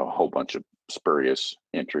a whole bunch of spurious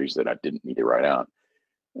entries that I didn't need to write out.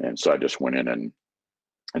 And so I just went in and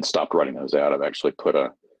stopped writing those out. I've actually put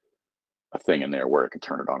a thing in there where it can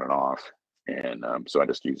turn it on and off. And so I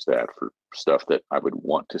just use that for stuff that I would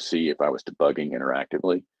want to see if I was debugging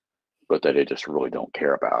interactively, but that I just really don't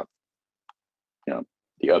care about,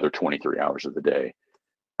 the other 23 hours of the day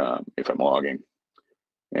if I'm logging.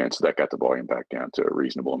 And so that got the volume back down to a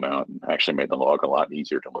reasonable amount and actually made the log a lot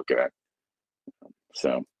easier to look at.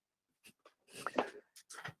 So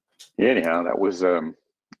anyhow,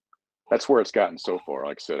 that's where it's gotten so far.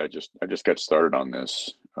 Like I said, I just got started on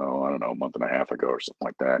this, I don't know, a month and a half ago or something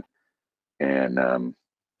like that. And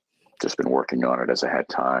just been working on it as I had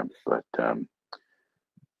time. But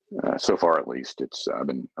so far, at least, I've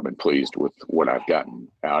been pleased with what I've gotten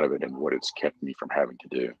out of it and what it's kept me from having to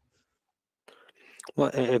do.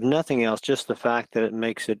 Well, if nothing else, just the fact that it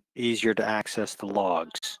makes it easier to access the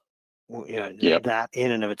logs. Yep. That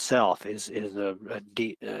in and of itself is a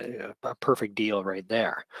perfect deal right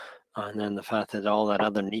there. And then the fact that all that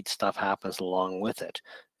other neat stuff happens along with it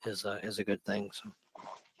is a good thing. So.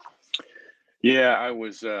 Yeah, I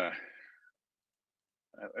was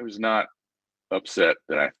not upset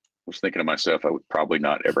that I was thinking to myself I would probably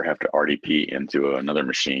not ever have to RDP into another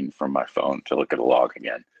machine from my phone to look at a log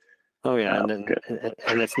again. Oh yeah, and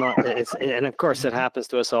it's not. And of course it happens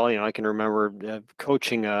to us all. I can remember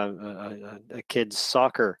coaching a kid's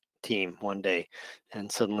soccer team one day,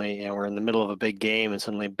 and suddenly we're in the middle of a big game, and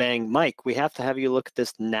suddenly bang, Mike, we have to have you look at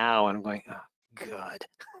this now. And I'm going, oh God.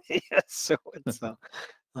 Yeah, so it's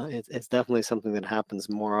definitely something that happens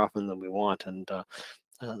more often than we want, and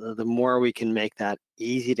the more we can make that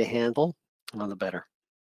easy to handle, the better.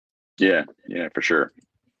 Yeah, for sure.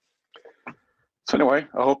 So anyway,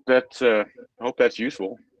 I hope that's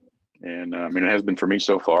useful, and it has been for me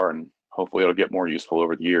so far, and hopefully it'll get more useful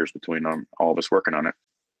over the years between all of us working on it.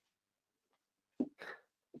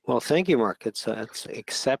 Well, thank you, Mark. It's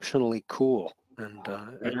exceptionally cool, and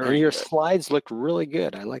your good. slides looked really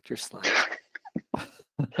good. I liked your slides.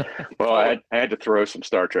 Well, I had to throw some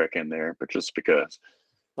Star Trek in there, but just because.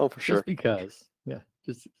 Oh, for sure. Just because, yeah,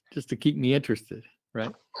 just to keep me interested,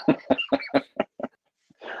 right?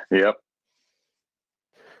 Yep.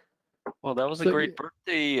 Well, that was a So great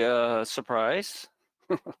birthday surprise.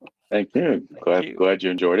 Thank you. Glad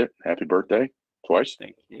you enjoyed it. Happy birthday twice.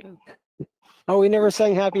 Thank you. Oh, we never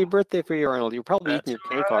sang happy birthday for you, Arnold. You're probably eating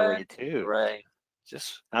your cake already, too. Right.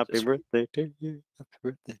 Just Happy birthday to you. Happy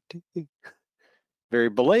birthday to you. Very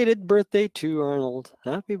belated birthday to Arnold.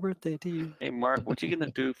 Happy birthday to you. Hey, Mark, what you gonna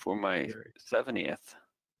do for my 70th?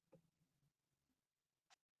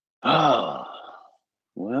 Oh,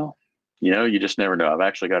 well, you just never know. I've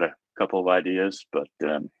actually got a couple of ideas, but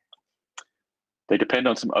they depend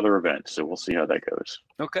on some other events, so we'll see how that goes.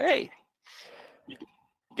 Okay. You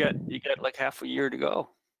got like half a year to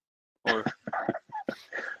go. Or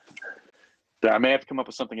I may have to come up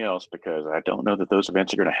with something else because I don't know that those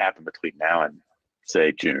events are going to happen between now and,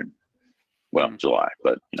 say, June. Well, July,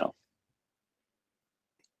 but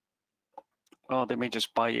oh, they may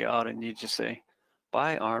just buy you out and you just say,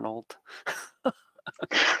 "Bye, Arnold."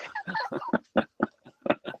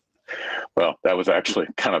 Well, that was actually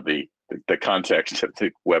kind of the context of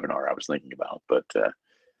the webinar I was thinking about, but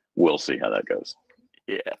we'll see how that goes.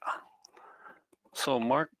 Yeah. So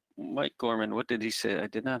Mike Gorman, what did he say? I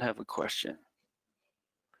did not have a question.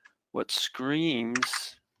 What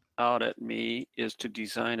screams out at me is to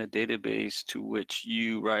design a database to which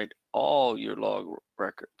you write all your log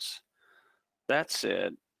records. That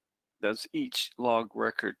said, does each log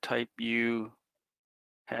record type you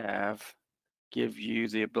have give you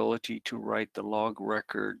the ability to write the log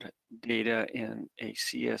record data in a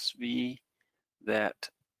CSV that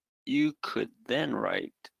you could then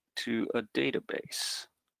write to a database?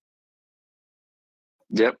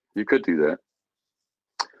 Yep, you could do that.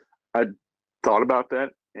 I thought about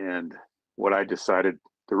that, and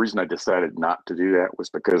the reason I decided not to do that was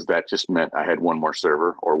because that just meant I had one more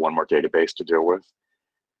server or one more database to deal with.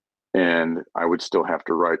 And I would still have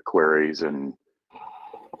to write queries and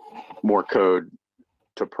more code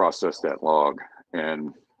to process that log.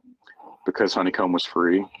 And because Honeycomb was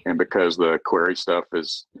free and because the query stuff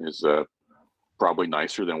is probably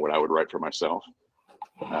nicer than what I would write for myself,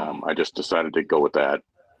 I just decided to go with that.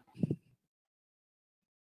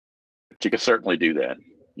 But you can certainly do that.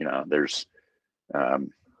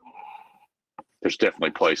 There's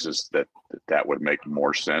definitely places that would make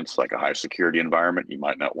more sense, like a high security environment. You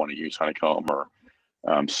might not want to use Honeycomb, or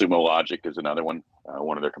Sumo Logic is another one.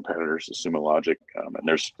 One of their competitors is Sumo Logic, and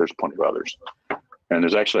there's plenty of others. And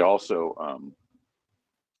there's actually also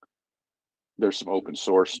there's some open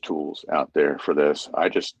source tools out there for this. I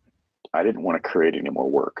didn't want to create any more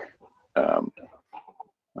work.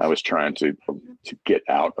 I was trying to get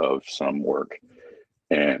out of some work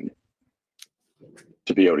and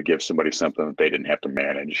to be able to give somebody something that they didn't have to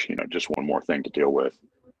manage, just one more thing to deal with.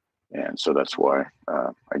 And so that's why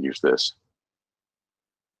I use this.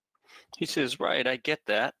 He says, right, I get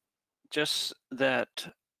that. Just that,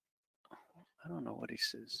 I don't know what he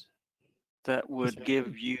says. That would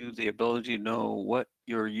give you the ability to know what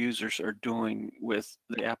your users are doing with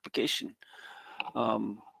the application.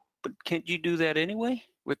 But can't you do that anyway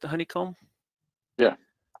with the Honeycomb? Yeah.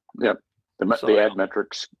 The add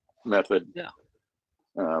metrics method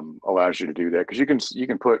allows you to do that, because you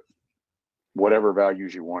can put whatever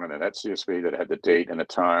values you want in that CSV that had the date and the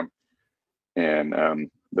time and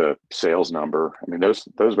the sales number. I mean,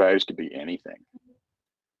 those values could be anything.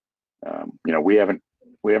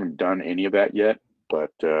 We haven't done any of that yet,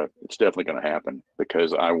 but it's definitely going to happen,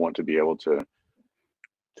 because I want to be able to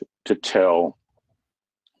tell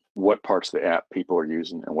what parts of the app people are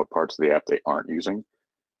using and what parts of the app they aren't using.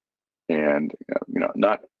 And,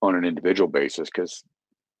 not on an individual basis, because,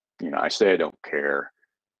 I say I don't care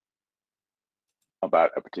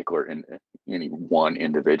about a particular any one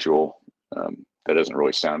individual. That doesn't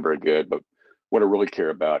really sound very good, but what I really care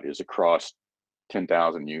about is across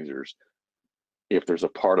 10,000 users, if there's a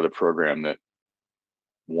part of the program that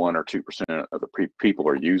 1 or 2% of the people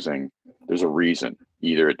are using, there's a reason.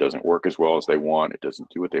 Either it doesn't work as well as they want, it doesn't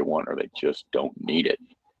do what they want, or they just don't need it.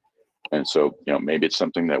 And so, maybe it's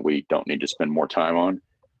something that we don't need to spend more time on.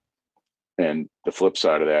 And the flip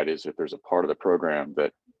side of that is, if there's a part of the program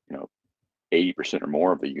that 80% or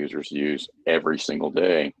more of the users use every single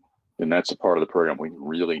day, then that's a part of the program we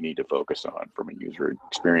really need to focus on from a user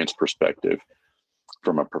experience perspective,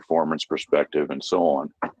 from a performance perspective, and so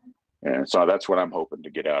on. And so that's what I'm hoping to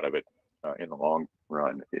get out of it in the long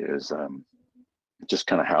run, is just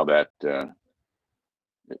kind of how that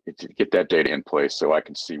to get that data in place so I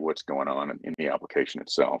can see what's going on in the application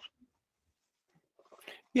itself.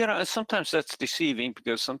 Sometimes that's deceiving,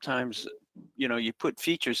 because sometimes you put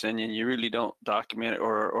features in and you really don't document it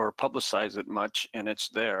or publicize it much, and it's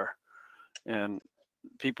there, and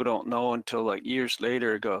people don't know until like years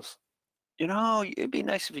later. It goes, it'd be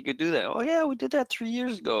nice if you could do that. Oh yeah, we did that 3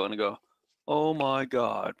 years ago. And I go, oh my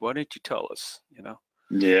God, why didn't you tell us?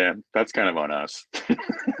 Yeah, that's kind of on us.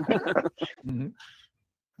 Mm-hmm.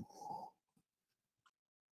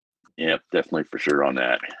 Yeah, definitely for sure on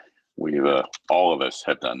that. We've all of us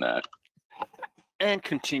have done that. and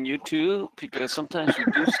continue to, because sometimes we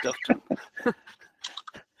do stuff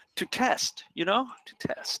to test, to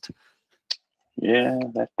test. Yeah,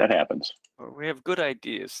 that happens. Or we have good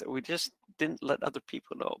ideas that we just didn't let other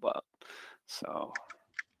people know about.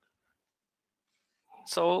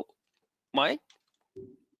 So Mike,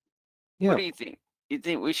 what do you think? You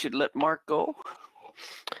think we should let Mark go?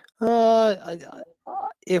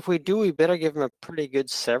 If we do, we better give him a pretty good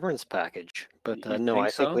severance package. But You no, think I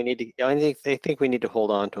think so? we need to. I think we need to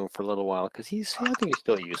hold on to him for a little while because I think he's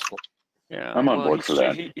still useful. Yeah, I'm on board for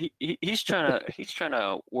that. He's trying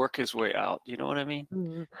to work his way out. You know what I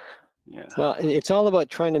mean? Yeah. Well, it's all about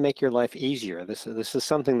trying to make your life easier. This is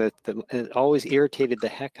something that always irritated the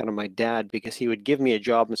heck out of my dad because he would give me a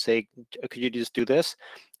job and say, "Could you just do this?"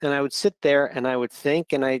 And I would sit there and I would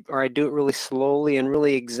think, and I'd do it really slowly and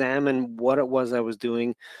really examine what it was I was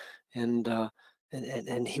doing, and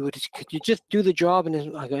he would, "Could you just do the job?"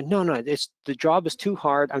 And I go, "No, the job is too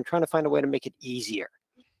hard. I'm trying to find a way to make it easier."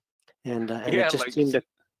 And Yeah, it just seemed to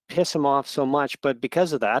piss him off so much. But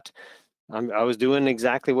because of that, I was doing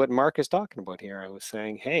exactly what Mark is talking about here. I was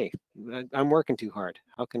saying, "Hey, I'm working too hard.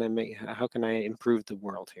 How can I improve the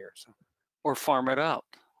world here?" So, or farm it out,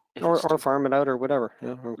 or farm it out, or whatever.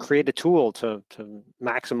 Or create a tool to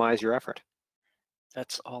maximize your effort.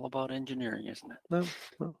 That's all about engineering, isn't it?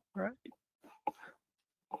 Well. Right.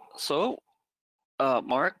 So,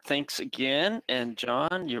 Mark, thanks again, and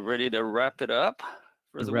John, you ready to wrap it up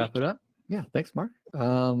for the wrap week? it up? Yeah, thanks, Mark.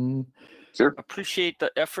 Sure. Appreciate the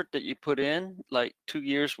effort that you put in, like 2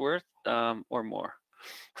 years worth or more.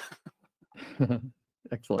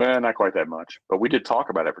 Excellent. Well, not quite that much, but we did talk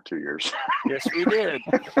about it for 2 years. Yes, we did.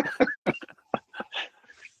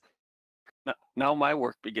 Now my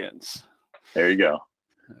work begins. There you go.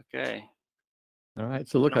 Okay. All right.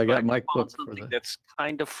 So look, I got Mike booked for something the. that's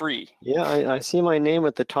kind of free. Yeah, I see my name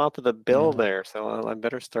at the top of the bill there, so I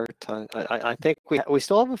better start. I think we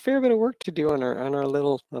still have a fair bit of work to do on our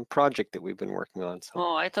little project that we've been working on. So.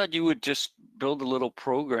 Oh, I thought you would just build a little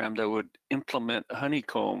program that would implement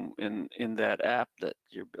Honeycomb in that app that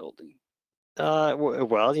you're building.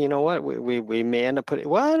 Well, you know what? We may end up putting.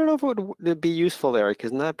 Well, I don't know if it would be useful there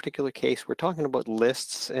because in that particular case, we're talking about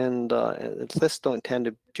lists, and lists don't tend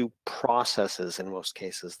to do processes in most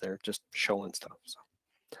cases. They're just showing stuff. So.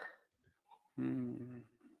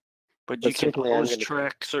 But you can certainly I'm always gonna-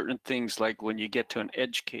 track certain things, like when you get to an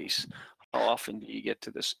edge case, how often do you get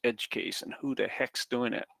to this edge case, and who the heck's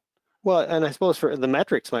doing it? Well, and I suppose for the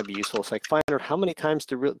metrics might be useful. It's like find out how many times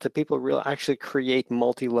do people actually create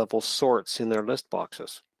multi-level sorts in their list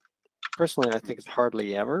boxes. Personally, I think it's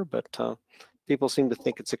hardly ever, but people seem to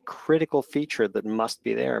think it's a critical feature that must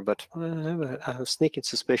be there. But I have a sneaking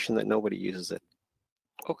suspicion that nobody uses it.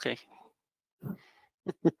 Okay.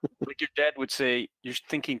 Like your dad would say, "You're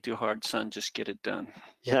thinking too hard, son. Just get it done."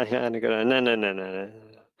 Yeah, and I go, no.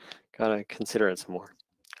 Gotta consider it some more.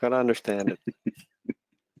 Gotta understand it.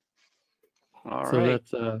 All So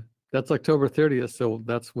right. that's October 30th. So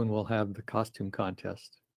that's when we'll have the costume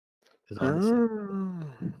contest. Is on the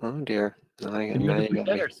site. Oh dear. And you're the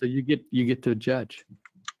presenter, so you get to judge.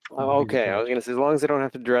 Oh, okay, I was gonna say as long as I don't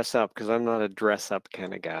have to dress up because I'm not a dress up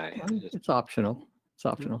kind of guy. It's optional. It's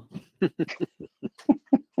optional.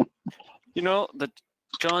 You know that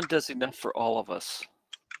John does enough for all of us.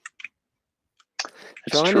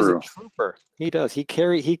 It's John true. is a trooper. He does. He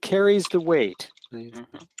carries the weight. Just,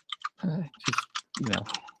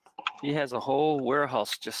 He has a whole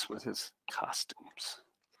warehouse just with his costumes.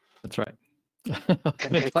 That's right.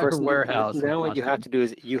 And of course, warehouse. now what you have to do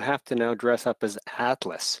is you have to now dress up as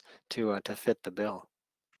Atlas to fit the bill.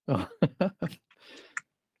 Oh. I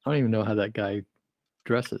don't even know how that guy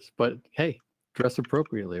dresses, but hey, dress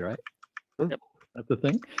appropriately, right? Yep. That's the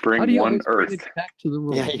thing. Bring one Earth. Back to the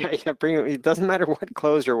rules. Yeah. Bring it. It doesn't matter what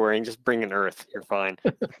clothes you're wearing. Just bring an Earth. You're fine.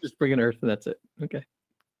 Just bring an Earth, and that's it. Okay.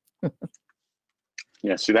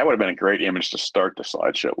 Yeah, see, that would have been a great image to start the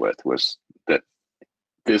slideshow with, was that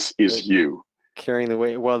this is you. Carrying the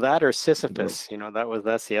weight. Well, that or Sisyphus.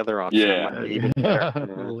 That's the other option. Yeah. Might be even better.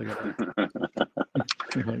 Totally got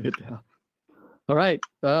that. Good job. All right.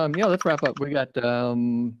 Let's wrap up. We got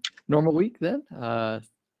normal week then.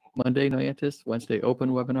 Monday, Niantis. Wednesday, open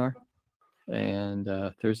webinar. And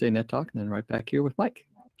Thursday, Net Talk. And then right back here with Mike.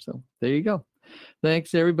 So there you go.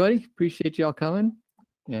 Thanks, everybody. Appreciate y'all coming.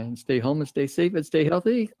 And stay home and stay safe and stay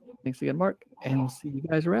healthy. Thanks again, Mark. And we'll see you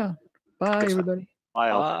guys around. Bye, everybody.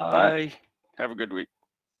 Bye. Bye. Have a good week.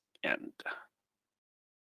 And